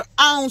mother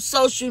on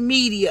social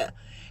media.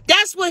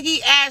 That's what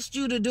he asked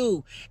you to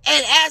do.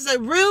 And as a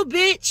real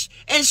bitch,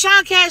 and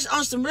Shawn Kash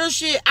on some real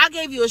shit, I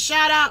gave you a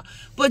shout out,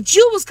 but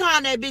you was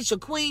calling that bitch a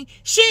queen.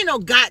 She ain't no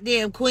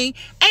goddamn queen.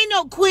 Ain't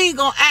no queen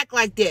gonna act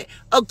like that.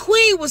 A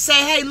queen would say,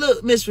 hey,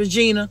 look, Miss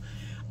Regina,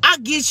 I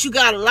get you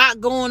got a lot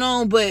going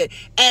on, but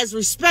as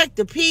respect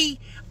to P,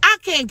 I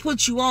can't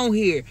put you on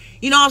here.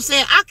 You know what I'm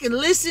saying? I can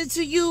listen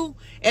to you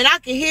and I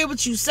can hear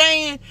what you're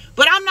saying,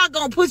 but I'm not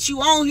going to put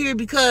you on here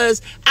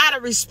because out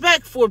of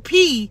respect for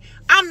P,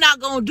 I'm not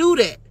going to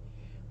do that.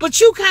 But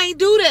you can't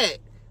do that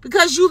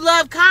because you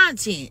love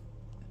content.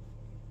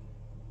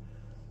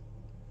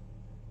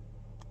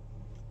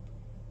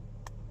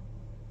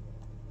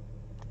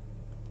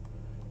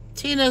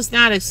 Tina's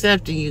not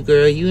accepting you,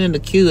 girl. You in the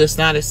queue, it's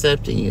not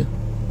accepting you.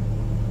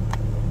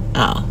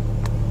 Oh.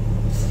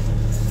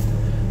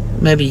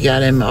 Maybe you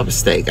got him by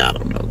mistake. I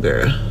don't know,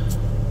 girl.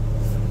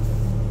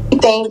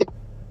 Thing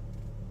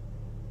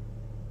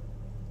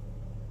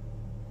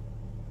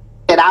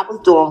that I was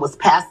doing was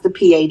past the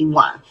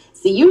P81.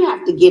 See, you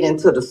have to get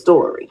into the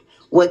story.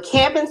 What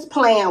Kevin's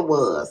plan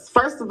was,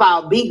 first of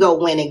all, Bigo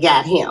went and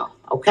got him,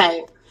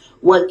 okay?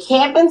 What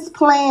Kevin's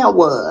plan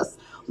was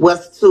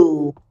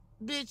to...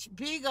 Bitch,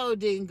 Bigo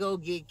didn't go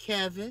get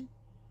Kevin.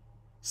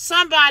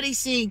 Somebody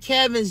seen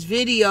Kevin's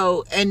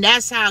video, and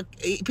that's how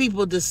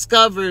people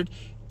discovered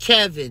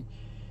Kevin.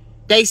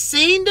 They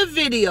seen the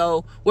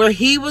video where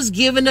he was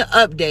given the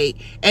update,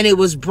 and it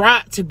was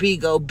brought to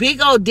Bigo.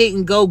 Bigo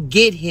didn't go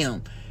get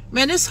him.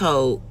 Man, this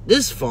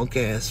funk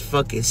ass,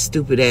 fucking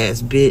stupid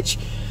ass bitch.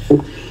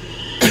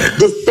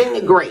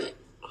 Disintegrate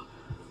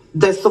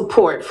the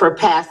support for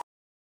past.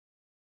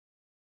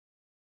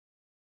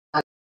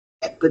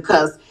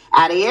 Because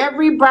out of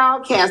every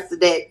broadcaster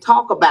that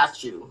talk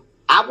about you,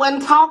 I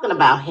wasn't talking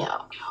about him.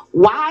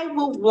 Why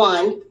would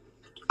one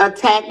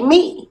attack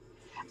me?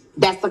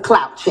 That's a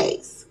clout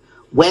chase.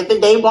 Whether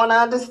they want to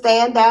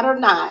understand that or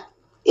not,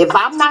 if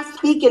I'm not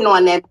speaking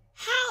on that.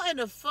 How in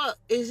the fuck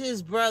is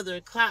his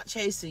brother clout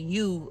chasing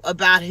you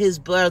about his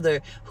brother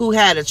who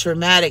had a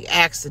traumatic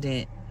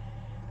accident?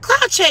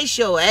 Clout chase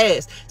your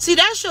ass. See,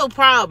 that's your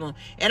problem.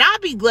 And I'll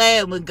be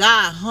glad when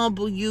God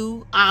humble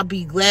you. I'll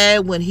be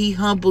glad when he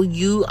humble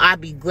you. I'll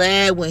be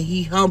glad when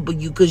he humble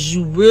you because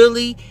you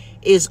really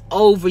is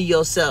over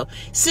yourself.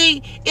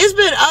 See, it's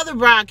been other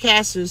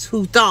broadcasters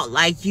who thought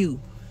like you,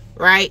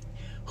 right?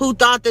 Who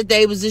thought that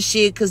they was the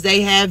shit because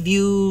they have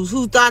views.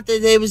 Who thought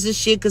that they was the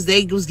shit because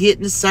they was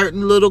getting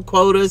certain little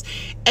quotas.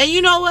 And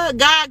you know what?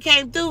 God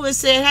came through and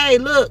said, hey,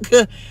 look,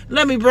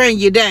 let me bring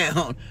you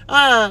down.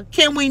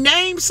 Can we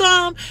name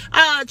some?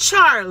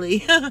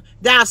 Charlie.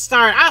 I'll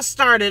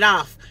start it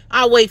off.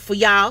 I'll wait for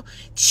y'all.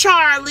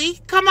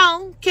 Charlie, come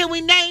on. Can we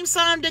name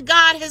some that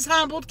God has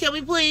humbled? Can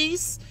we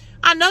please?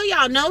 I know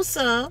y'all know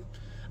some.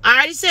 I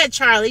already said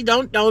Charlie.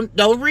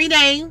 Don't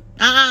rename.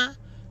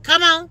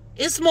 Come on.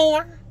 It's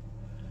more.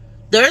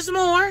 There's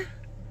more.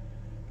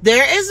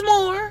 There is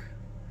more.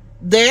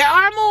 There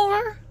are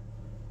more.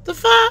 The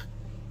fuck?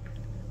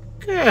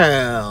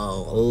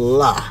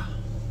 Girl.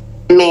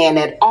 Man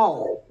at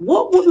all.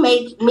 What would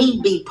make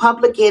me be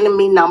public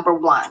enemy number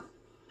one?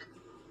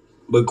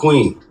 But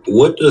Queen,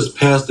 what does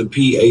Pastor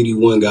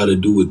P81 got to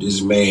do with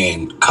this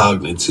man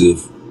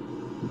cognitive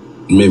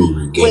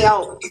memory game?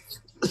 Well,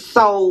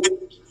 so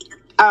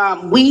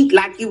we,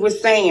 like you were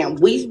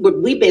saying, we've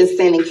been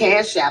sending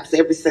cash apps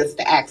ever since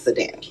the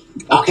accident.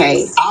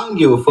 Okay, I don't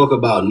give a fuck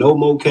about no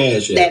more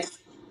cash apps.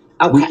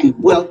 Okay,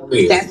 well,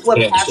 that's what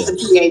Pastor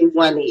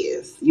P81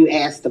 is. You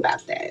asked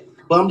about that.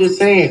 But I'm just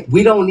saying,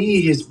 we don't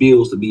need his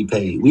bills to be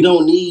paid. We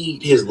don't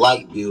need his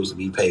light bills to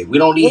be paid. We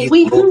don't need.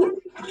 We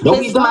do.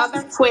 His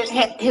mother quit.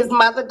 His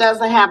mother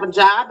doesn't have a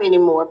job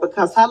anymore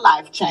because her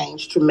life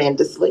changed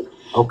tremendously.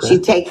 Okay. She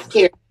takes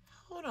care.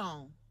 Hold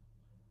on.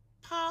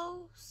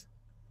 Pause.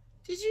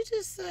 Did you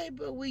just say,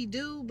 but we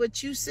do?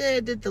 But you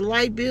said that the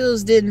light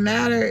bills didn't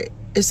matter.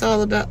 It's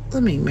all about.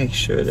 Let me make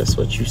sure that's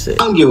what you said.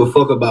 I don't give a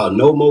fuck about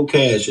no more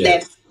cash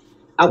apps.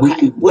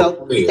 Okay.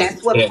 Well,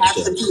 that's what Cash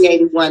Pastor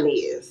apps. P81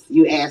 is.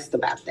 You asked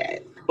about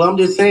that. But I'm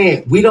just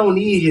saying, we don't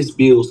need his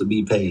bills to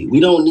be paid. We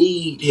don't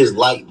need his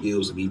light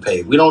bills to be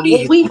paid. We don't need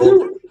Well, his we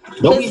do.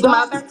 No, we His don't.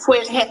 mother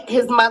quit.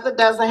 His mother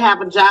doesn't have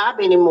a job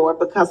anymore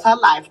because her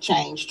life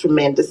changed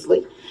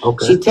tremendously.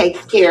 Okay. She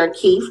takes care of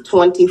Keith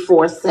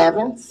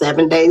 24/7,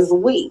 7 days a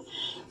week.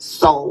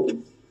 So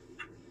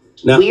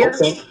Now, we're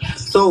okay.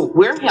 So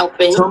we're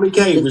helping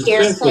Tomikay, the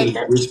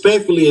caretaker.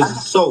 respectfully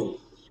is so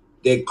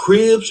that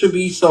crib should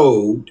be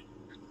sold.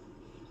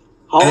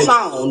 Hold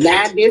on.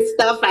 Now this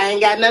stuff I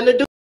ain't got nothing to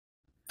do.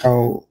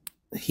 Oh,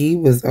 he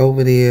was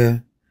over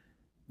there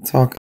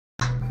talking.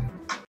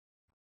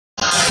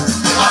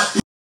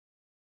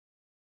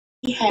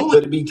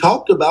 To be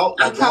talked about.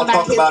 Like y'all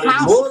talk about his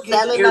mortgage.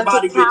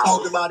 Everybody get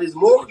talked about his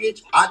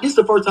mortgage. This is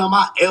the first time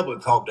I ever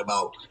talked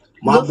about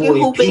my Look boy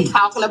at who P. been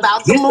talking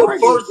about the This is the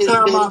mortgage. first It's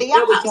time been I've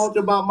ever talked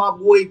about my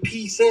boy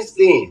P since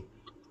then.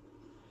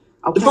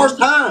 Okay. The first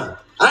time.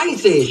 I ain't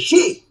said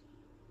shit.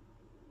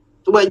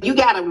 Well, you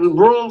got a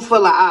room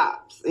full of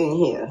ops in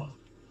here.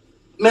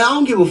 Man, I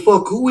don't give a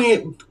fuck who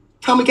in.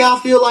 Tomikay, I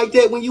feel like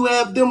that when you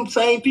have them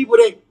same people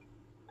that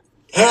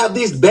have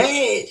this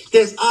badge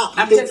that's ops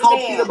that talk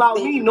shit about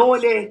me,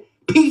 knowing that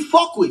P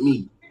fuck with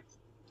me.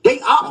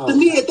 They ops to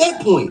me at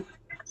that point.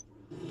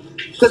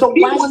 So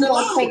why you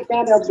don't take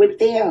that up with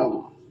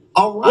them?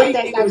 All right, what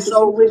that then, got to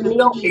do with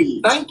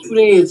me? Thank you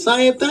then.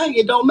 Same thing.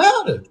 It don't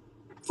matter.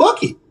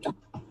 Fuck it.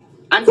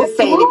 I'm just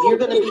saying, if you're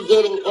going to be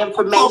getting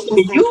information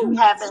since you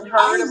haven't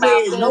heard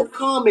about this. No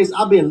comments.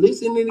 I've been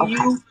listening to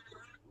you,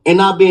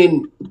 and I've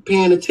been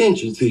paying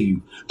attention to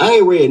you. I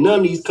ain't read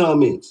none of these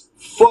comments.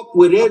 Fuck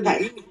with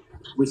everything.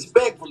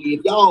 Respectfully,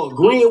 if y'all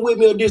agreeing with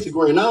me or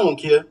disagreeing, I don't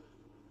care.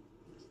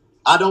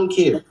 I don't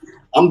care.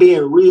 I'm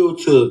being real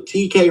to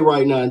TK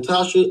right now. And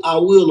Tasha, I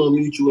will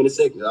unmute you in a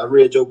second. I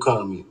read your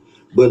comment.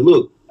 But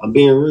look, I'm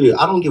being real.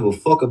 I don't give a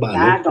fuck about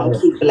God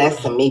don't keep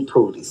blessing me,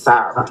 Pootie.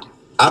 Sorry.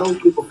 I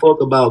don't give a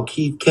fuck about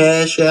Keith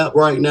Cash App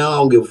right now. I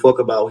don't give a fuck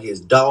about his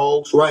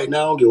dogs right now.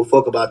 I don't give a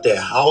fuck about that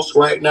house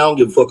right now. I don't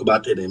give a fuck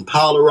about that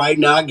Impala right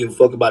now. I give a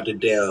fuck about the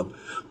damn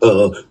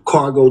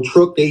cargo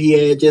truck that he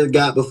had just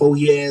got before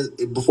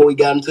he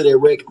got into that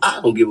wreck.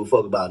 I don't give a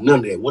fuck about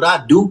none of that. What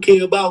I do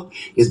care about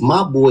is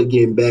my boy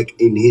getting back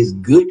in his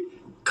good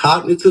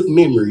cognitive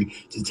memory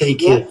to take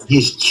care of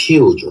his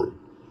children.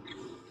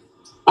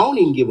 I don't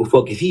even give a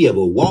fuck if he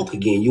ever walk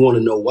again. You want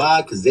to know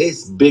why? Because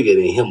that's bigger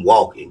than him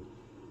walking.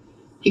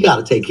 He got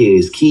to take care of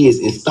his kids.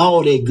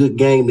 Install that good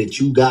game that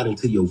you got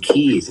into your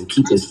kids and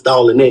keep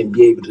installing that and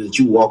be able to let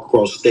you walk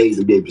across the stage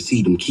and be able to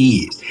see them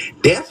kids.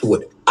 That's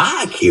what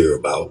I care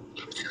about.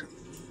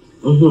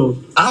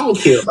 I don't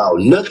care about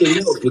nothing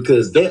else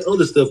because that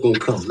other stuff gonna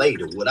come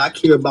later. What I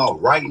care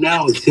about right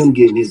now is him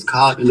getting his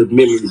cognitive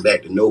memory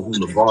back to know who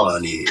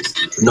LeBron is,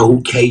 to know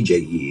who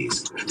KJ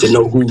is, to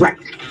know who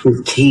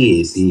his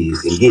kids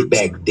is, and get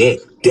back that.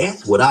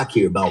 That's what I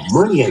care about.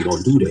 Money ain't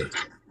gonna do that.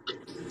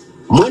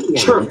 Money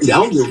ain't gonna do that. I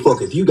don't give a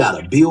fuck if you got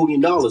 $1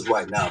 billion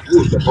right now. If it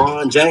was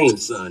LeBron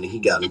James' son and he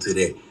got into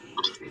that,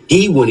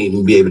 he wouldn't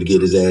even be able to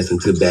get his ass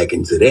back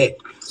into that.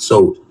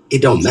 So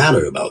it don't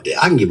matter about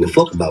that. I can give a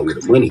fuck about where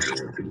the money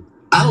going to.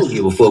 I don't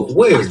give a fuck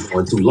where it's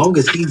going to, long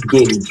as he's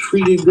getting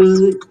treated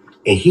good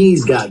and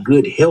he's got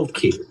good health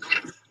care.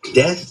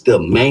 That's the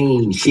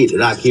main shit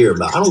that I care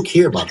about. I don't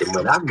care about the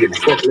money. I don't give a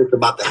fuck less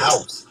about the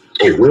house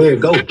or where it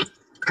go.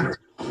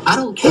 I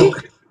don't care.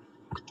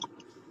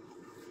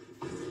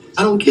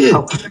 I don't care.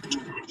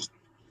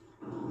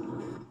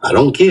 I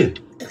don't care.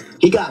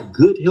 He got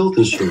good health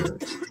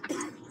insurance.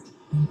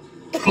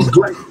 He's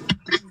great.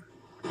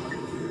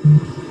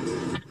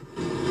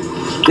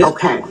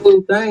 That's the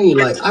whole thing.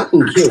 Like, I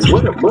don't care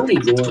where the money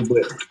going,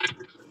 but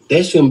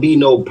there shouldn't be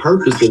no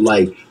purpose in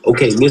like,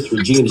 okay, Miss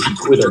Regina, she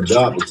quit her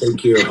job to take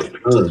care of her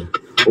son.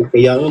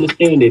 Okay, y'all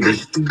understand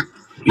that she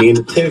being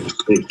a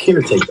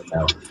caretaker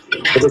now.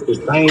 But at the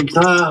same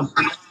time,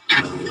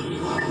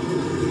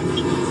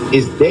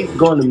 is that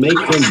going to make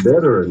him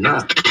better or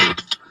not?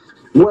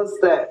 What's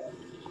that?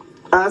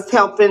 Us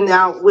helping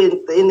out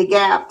with in the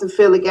gap to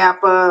fill the gap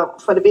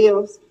for the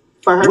bills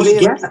for her bills.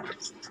 Gap?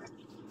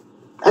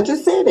 I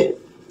just said it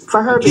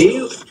for her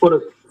bills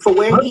for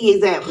where he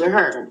is at with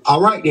her.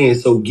 All right then,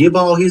 so give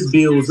all his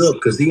bills up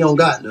because he don't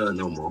got none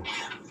no more.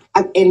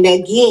 And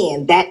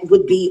again, that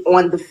would be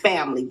on the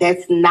family.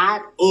 That's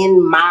not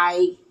in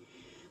my.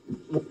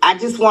 I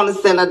just want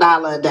to send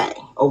 $1 a day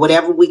or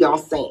whatever we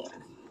gonna send.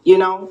 You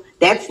know,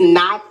 that's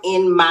not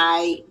in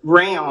my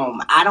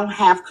realm. I don't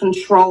have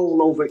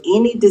control over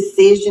any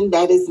decision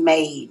that is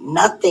made.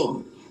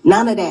 Nothing.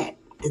 None of that.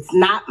 It's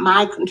not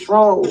my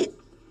control.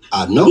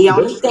 I know. The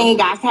only thing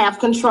I have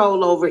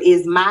control over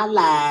is my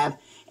life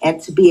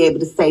and to be able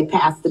to say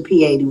Pastor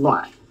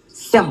P81.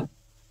 Simple.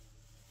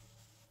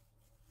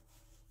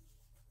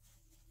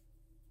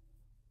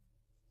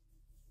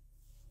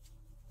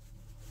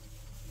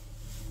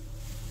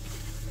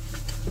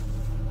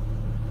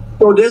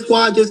 So Bro, that's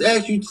why I just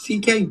asked you,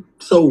 TK.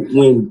 So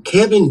when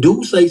Kevin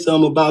do say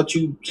something about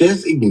you,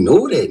 just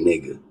ignore that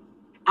nigga.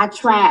 I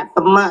tried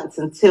for months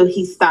until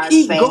he started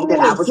saying that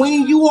I was.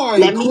 Queen, you are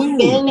Let a me queen.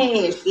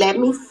 finish. Let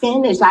me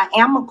finish. I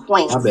am a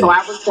queen, so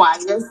I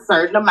require a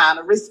certain amount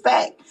of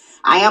respect.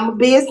 I am a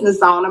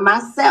business owner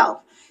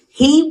myself.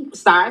 He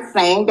started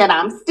saying that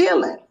I'm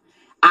stealing.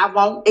 I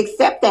won't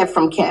accept that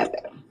from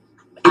Kevin.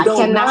 I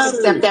cannot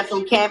accept that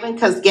from Kevin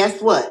because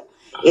guess what?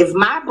 If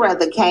my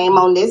brother came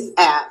on this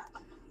app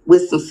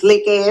with some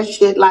slick ass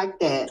shit like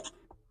that.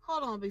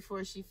 Hold on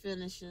before she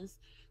finishes.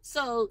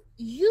 So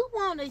you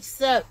won't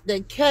accept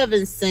that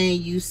Kevin's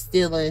saying you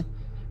stealing,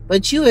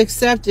 but you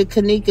accepted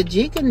Kanika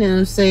Jika and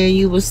them saying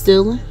you was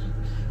stealing?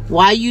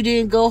 Why you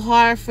didn't go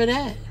hard for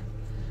that?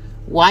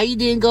 Why you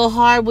didn't go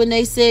hard when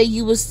they said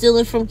you was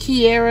stealing from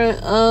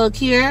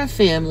Kiara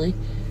family?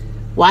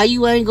 Why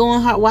you ain't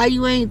going hard? Why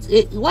you ain't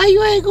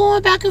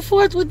going back and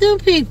forth with them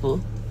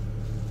people?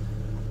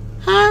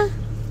 Huh?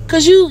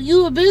 Cause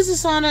you a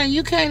business owner and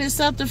you can't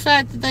accept the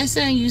fact that they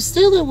saying you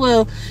stealing.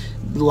 Well,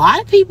 a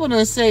lot of people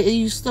done say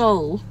you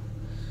stole.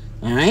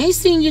 I ain't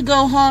seen you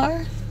go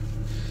hard.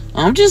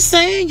 I'm just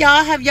saying,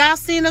 have y'all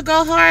seen her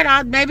go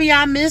hard? Maybe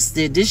I missed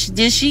it.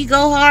 Did she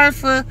go hard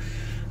for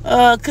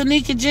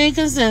Kanika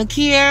Jenkins and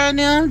Kiara and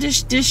them?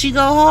 Did she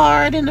go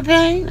hard in the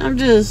paint? I'm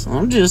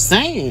just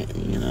saying,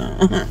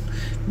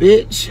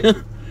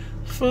 bitch.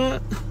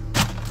 Fuck.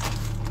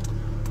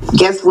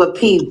 Guess what?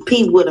 P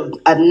would have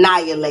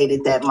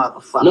annihilated that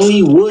motherfucker. No,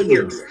 he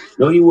wouldn't.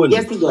 No, he wouldn't.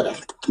 Yes, he would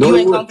have. No, you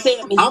he ain't wouldn't. gonna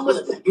tell me he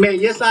wouldn't. Man,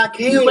 yes, I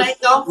can. You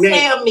ain't gonna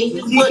tell me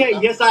he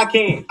wouldn't. Yes, I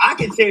can. I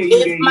can tell you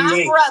if that my he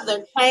ain't.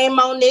 brother came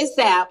on this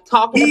app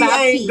talking He about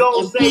ain't P gonna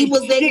and say P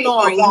was shit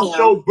ignoring about him.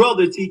 your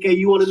brother, TK.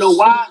 You want to know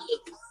why?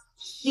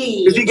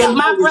 Shit. He got If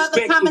my no brother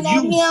respect coming for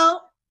at you. him,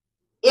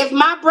 if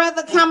my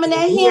brother coming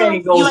at He him,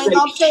 ain't you gonna ain't say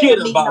gonna tell shit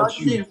me about no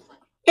you. shit.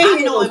 He I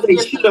ain't know gonna him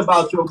say shit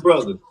about your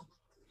brother.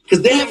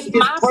 Cause that If ain't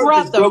his my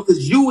purpose, brother, bro. Cause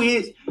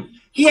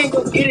he ain't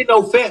gonna get it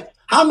no fat.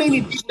 How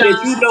many people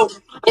that you know?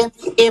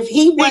 If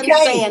he wasn't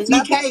saying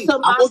nothing TK, to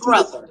my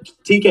brother,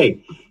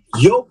 TK,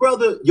 your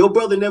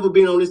brother never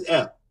been on this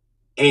app,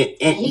 and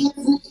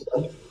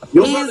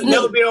your brother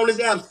never been on this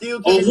app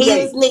still to and this he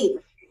day. is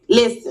neither.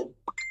 Listen,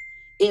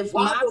 if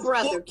Why my the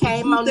brother fuck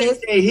came you on think this,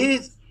 that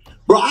his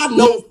bro? I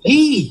know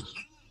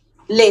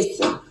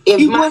listen. If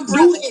he my wouldn't do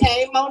brother it.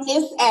 came on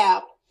this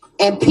app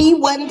and P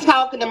wasn't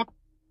talking to.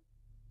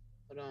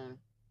 Hold on,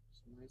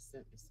 somebody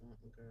sent me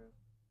something, girl.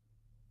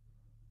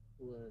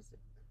 Who was it?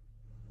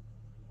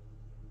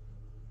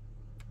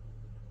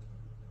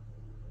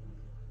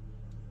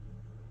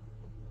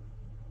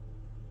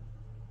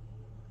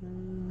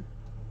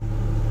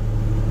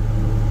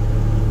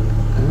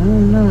 I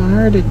don't know. I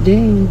heard it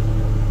ding.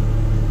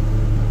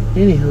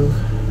 Anywho.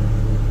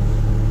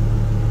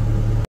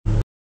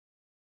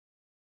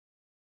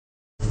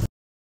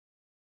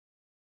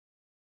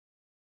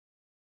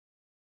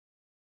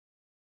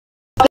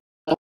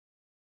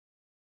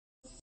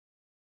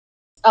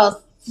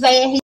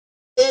 Saying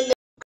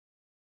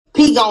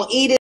P gonna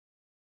eat it.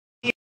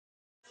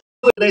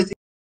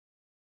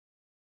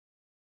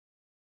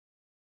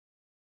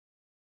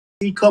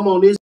 He come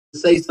on this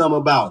and say something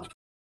about it.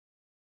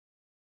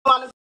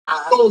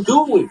 Don't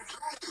do it.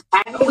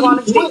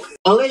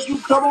 Unless you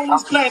come on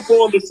this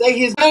platform and say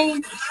his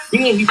name,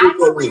 then he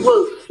will go in.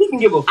 He can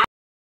give a fuck.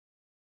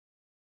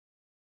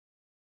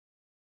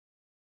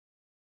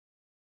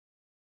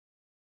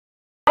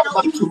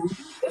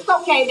 It's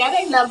okay. That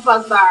ain't nothing for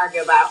us to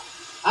argue about.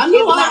 I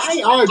know I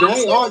ain't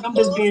arguing. I'm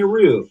just being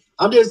real.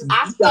 I'm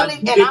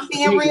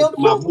being real too.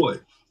 My boy.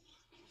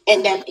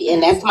 And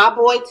that's my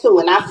boy too.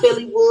 And I feel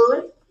he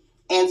would.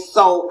 And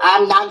so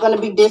I'm not gonna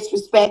be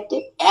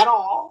disrespected at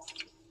all.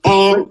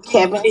 And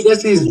Kevin,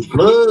 that's his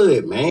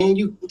blood, man.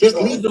 You just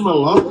leave him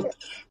alone.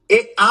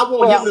 I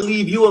want him to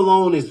leave you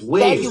alone as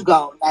well. There you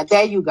go. Now,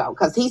 there you go.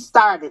 Because he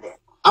started it.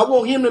 I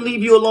want him to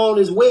leave you alone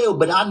as well.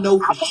 But I know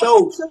for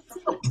sure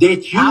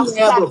that you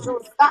have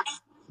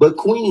But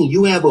Queen,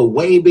 you have a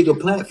way bigger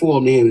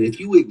platform than him. If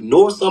you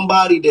ignore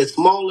somebody that's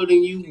smaller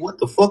than you, what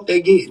the fuck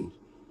they getting?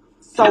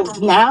 So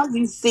now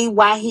you see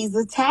why he's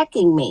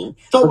attacking me.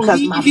 So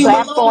because my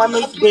platform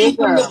is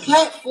bigger. The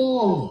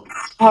platform.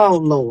 Oh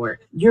Lord,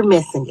 you're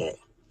missing it.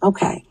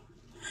 Okay.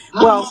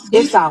 Well,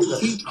 it's all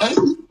good.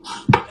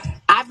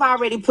 I've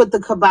already put the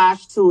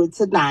kibosh to it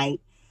tonight.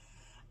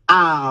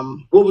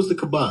 What was the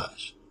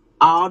kibosh?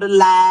 All the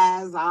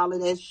lies, all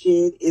of that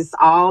shit is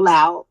all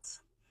out.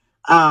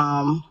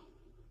 And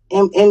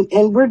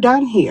we're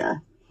done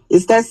here.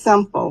 It's that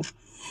simple.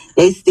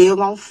 They still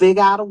gonna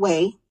figure out a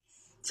way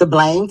to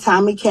blame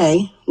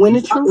Tomikay when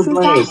the truth is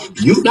out.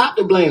 You not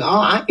to blame.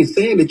 I ain't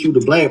saying that you to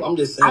blame. I'm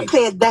just saying. I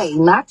said they,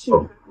 not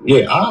you.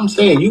 Yeah, I'm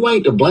saying you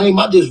ain't to blame.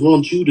 I just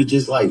want you to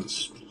just like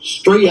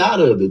stray out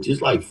of it.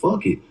 Just like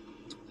fuck it.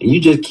 And you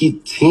just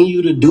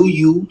continue to do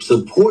you,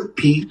 support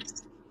Pete,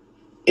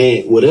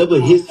 and whatever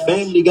his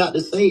family got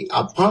to say,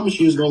 I promise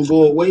you it's gonna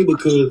go away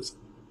because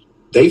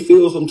they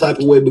feel some type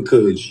of way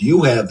because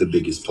you have the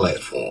biggest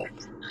platform.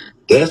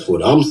 That's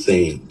what I'm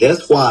saying.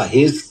 That's why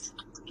his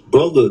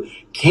brother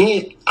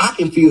I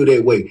can feel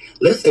that way.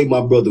 Let's say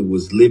my brother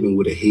was living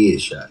with a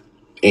headshot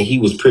and he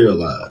was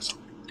paralyzed.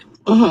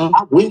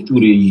 I went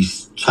through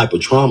these type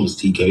of traumas,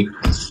 TK.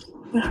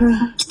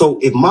 So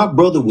if my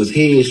brother was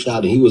headshot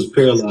and he was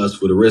paralyzed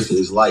for the rest of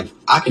his life,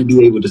 I can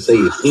be able to say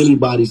if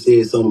anybody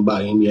said something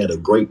about him, he had a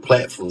great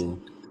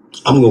platform,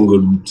 I'm gonna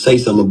go say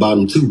something about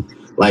him too.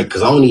 Like,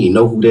 cause I don't even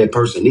know who that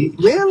person is.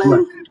 Really?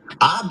 Like,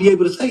 I'll be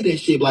able to say that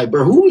shit. Like,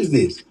 bro, who is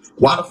this?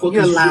 Why the fuck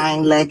You're is you?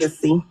 lying,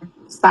 Legacy.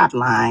 Stop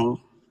lying.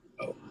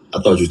 Oh,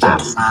 I thought you were Stop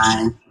talking.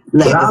 lying,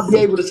 But I'll be Legacy.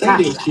 able to say Stop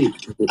that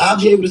shit. lying. I'll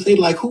be able to say,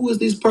 like, who is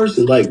this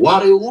person? Like,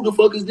 who the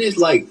fuck is this?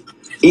 Like,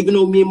 even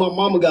though me and my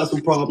mama got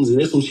some problems and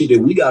there's some shit that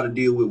we got to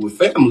deal with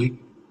family,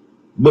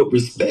 but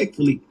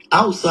respectfully,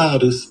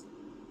 outsiders,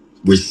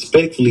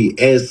 respectfully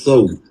as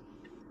so,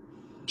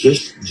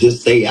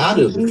 just stay out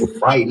of it for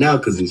right now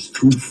because it's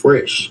too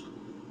fresh.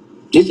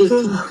 It's just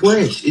too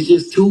fresh. It's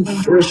just too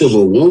fresh of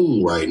a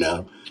wound right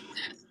now.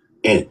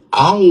 And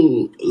I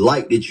don't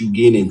like that you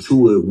get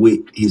into it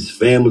with his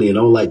family, and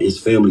I don't like his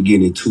family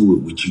getting into it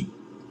with you.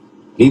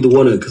 Neither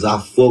one of them, because I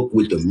fuck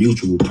with the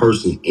mutual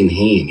person in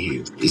hand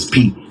here. It's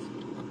Pete.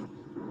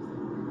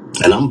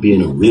 And I'm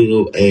being a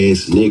real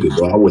ass nigga,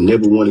 bro. I would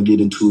never want to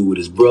get into it with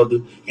his brother,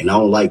 and I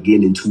don't like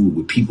getting into it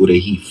with people that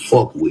he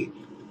fuck with.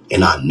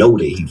 And I know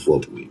that he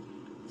fuck with.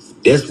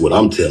 That's what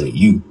I'm telling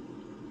you.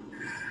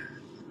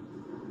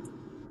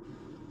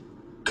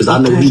 Because I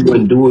know he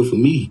wouldn't do it for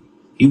me.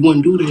 He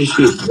wouldn't do that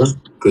shit, bro.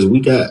 Because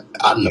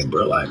I know,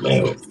 bro, like,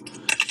 man,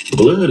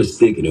 blood is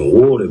thicker than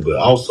water, but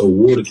also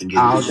water can get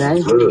All mixed day.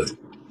 with blood.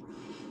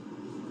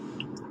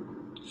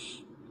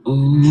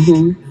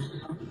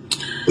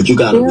 But you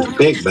got to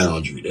respect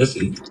boundary. That's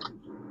it.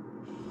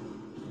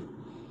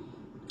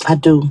 I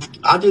do.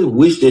 I just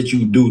wish that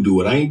you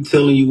do it. I ain't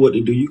telling you what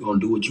to do. You're going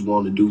to do what you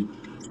want to do.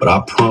 But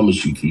I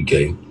promise you,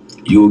 TK,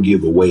 you'll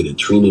give away to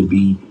Trina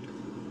B,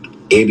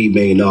 Eddie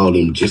May, and all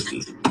them.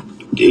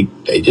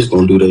 They just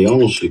going to do their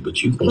own shit,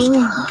 but you going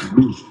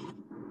to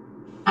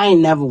I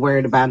ain't never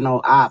worried about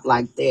no op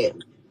like that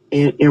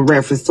in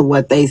reference to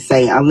what they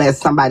say,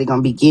 unless somebody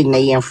gonna be getting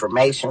their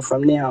information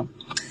from them.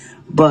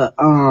 But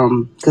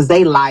because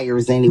they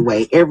liars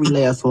anyway, every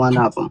last one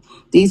of them.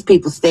 These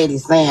people steady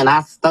saying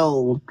I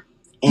stole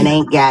and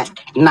ain't got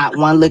not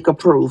one lick of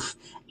proof.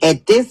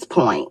 At this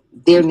point,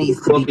 there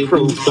needs to be fuck if you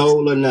proof.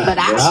 stole or not. But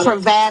I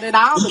provided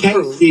all You the can't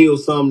proof. steal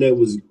something that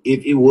was,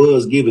 if it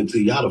was given to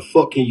you. How the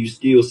fuck can you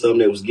steal something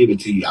that was given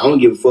to you? I don't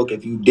give a fuck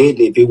if you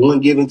didn't. If it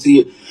wasn't given to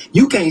you,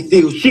 you can't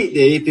steal shit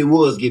that if it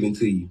was given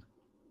to you.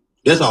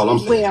 That's all I'm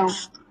saying.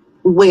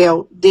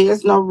 Well,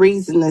 there's no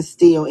reason to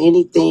steal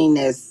anything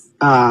that's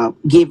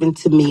given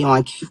to me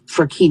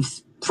for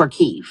Keith.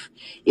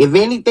 If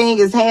anything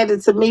is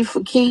handed to me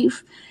for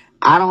Keith,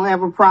 I don't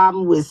have a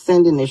problem with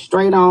sending it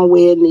straight on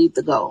where it needs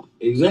to go.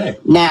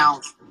 Exactly. Now,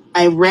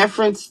 in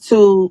reference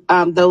to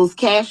those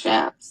cash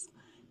apps,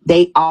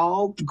 they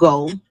all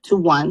go to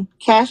one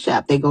cash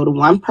app. They go to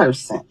one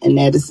person, and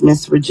that is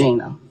Miss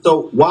Regina.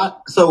 So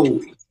what?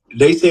 So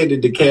they said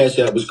that the Cash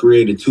App was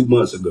created 2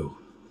 months ago.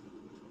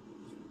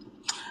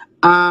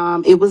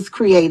 It was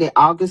created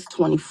August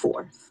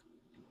 24th.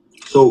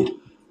 So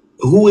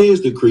who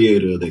is the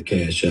creator of the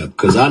Cash App?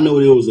 Because I know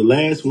there was the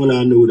last one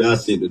I knew that I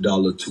sent $1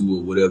 to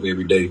or whatever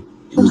every day.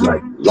 It was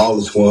like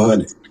Lawless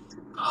 100.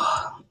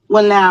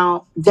 Well,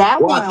 now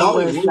that Well, I one thought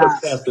it was was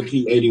Pastor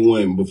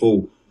P81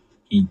 before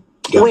he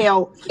got.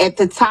 well at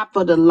the top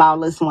of the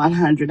Lawless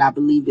 100. I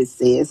believe it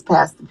says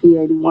Pastor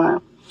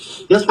P81.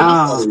 That's what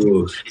I thought it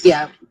was.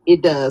 Yeah,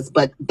 it does,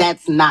 but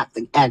that's not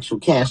the actual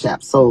Cash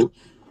App. So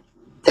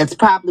that's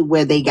probably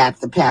where they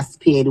got the Pastor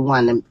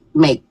P81 to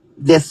make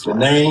this The one.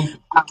 name?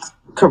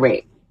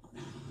 Correct.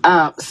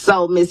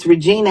 So Miss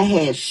Regina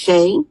had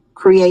Shay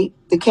create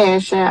the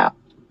Cash App.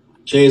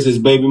 Shay is his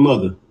baby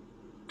mother.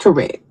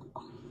 Correct.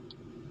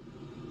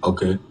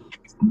 Okay.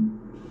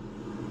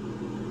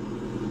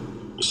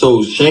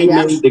 So Shay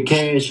made the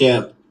Cash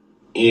App,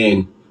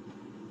 and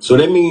so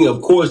that means,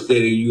 of course, that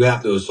you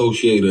have to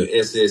associate a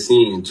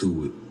SSN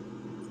to it.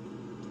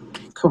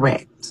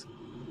 Correct.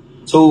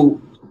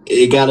 So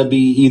it got to be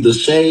either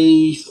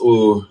Shay's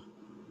or.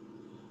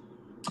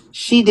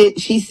 She did.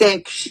 She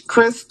said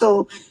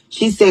Crystal.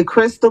 She said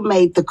Crystal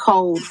made the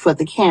code for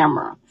the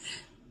camera.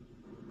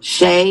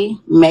 Shay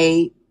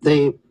made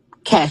the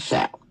Cash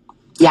App.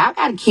 Y'all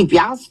got to keep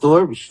y'all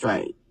story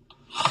straight.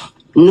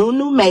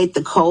 Nunu made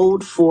the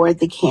code for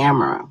the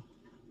camera.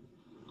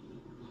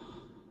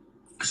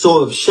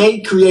 So if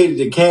Shay created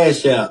the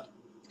Cash App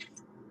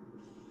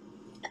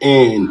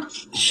and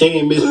Shay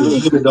and Miss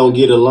Regina don't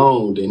get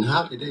along, then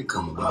how did that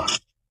come about?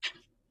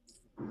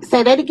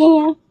 Say that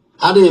again.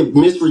 How did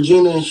Miss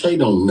Regina and Shay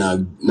don't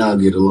now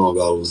get along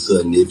all of a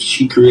sudden if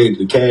she created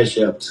the Cash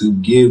App to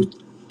give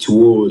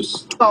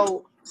towards?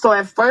 So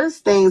at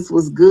first things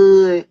was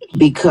good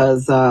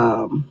because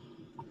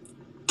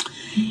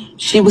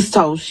she was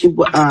told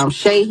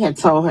Shay had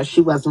told her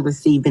she wasn't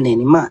receiving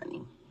any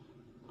money.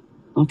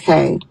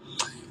 Okay.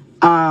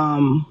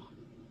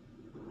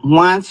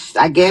 Once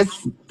I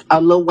guess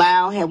a little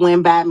while had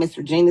went by. Miss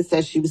Regina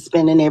said she was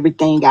spending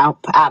everything out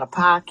of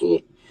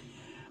pocket,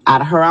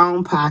 out of her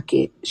own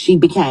pocket. She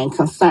became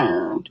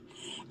concerned,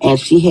 and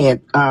she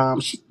said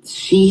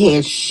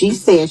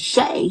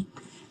Shay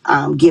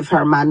give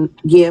her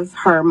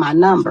my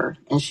number,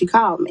 and she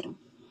called me,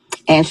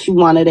 and she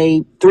wanted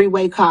a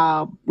 3-way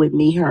call with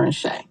me, her, and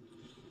Shay.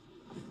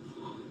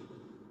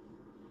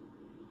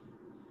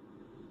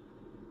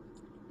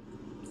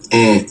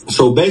 And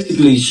so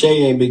basically,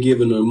 Shay ain't been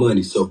giving her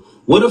money. So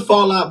what the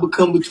fallout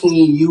become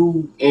between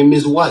you and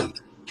Miss White?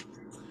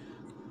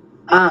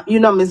 You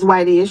know, Miss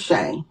White is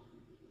Shay.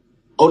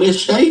 Oh, that's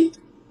Shay?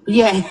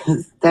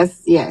 Yes,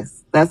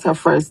 that's her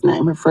first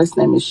name. Her first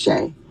name is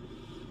Shay.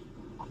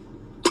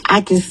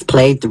 I just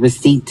played the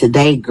receipt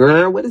today,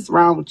 girl. What is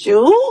wrong with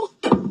you?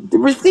 The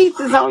receipt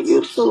is on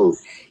YouTube.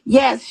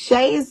 Yes,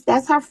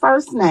 that's her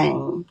first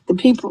name. The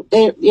people,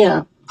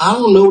 yeah. I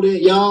don't know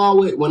that, y'all.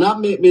 When I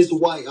met Miss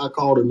White, I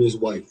called her Miss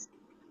White.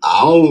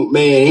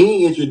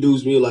 He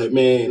introduced me like,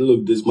 man,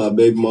 look, this is my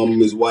baby mama,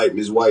 Miss White,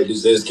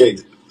 this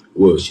SK.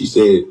 Well,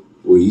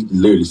 he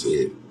literally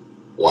said,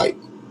 White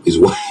is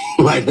White.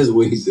 Like, that's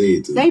what he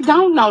said to me. They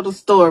don't know the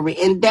story,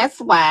 and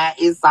that's why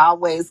it's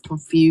always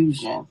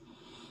confusion.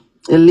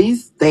 At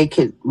least they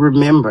could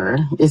remember,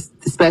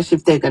 especially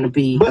if they're going to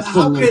be. But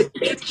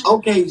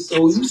okay,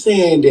 so you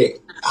saying that,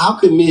 how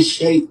could Miss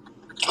Shay,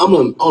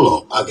 hold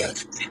on, I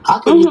got you. How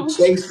could Miss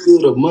Shay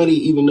steal the money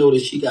even though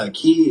that she got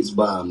kids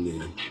by him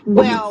then?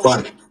 Well,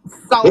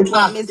 so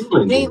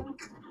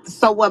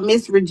what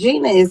Miss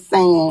Regina is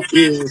saying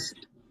is,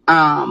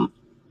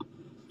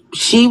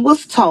 she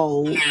was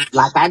told,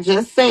 like I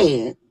just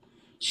said,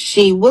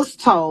 she was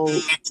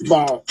told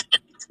that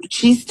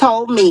she's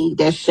told me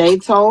that Shay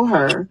told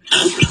her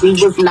she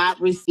was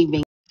not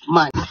receiving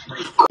money.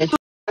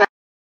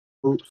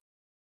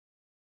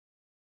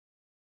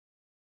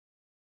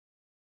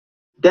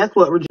 That's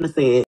what Regina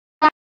said.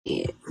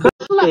 Yeah.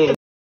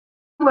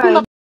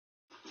 Right.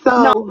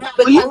 So,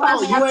 you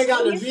ain't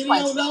got the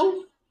video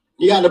though?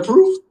 You got the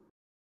proof?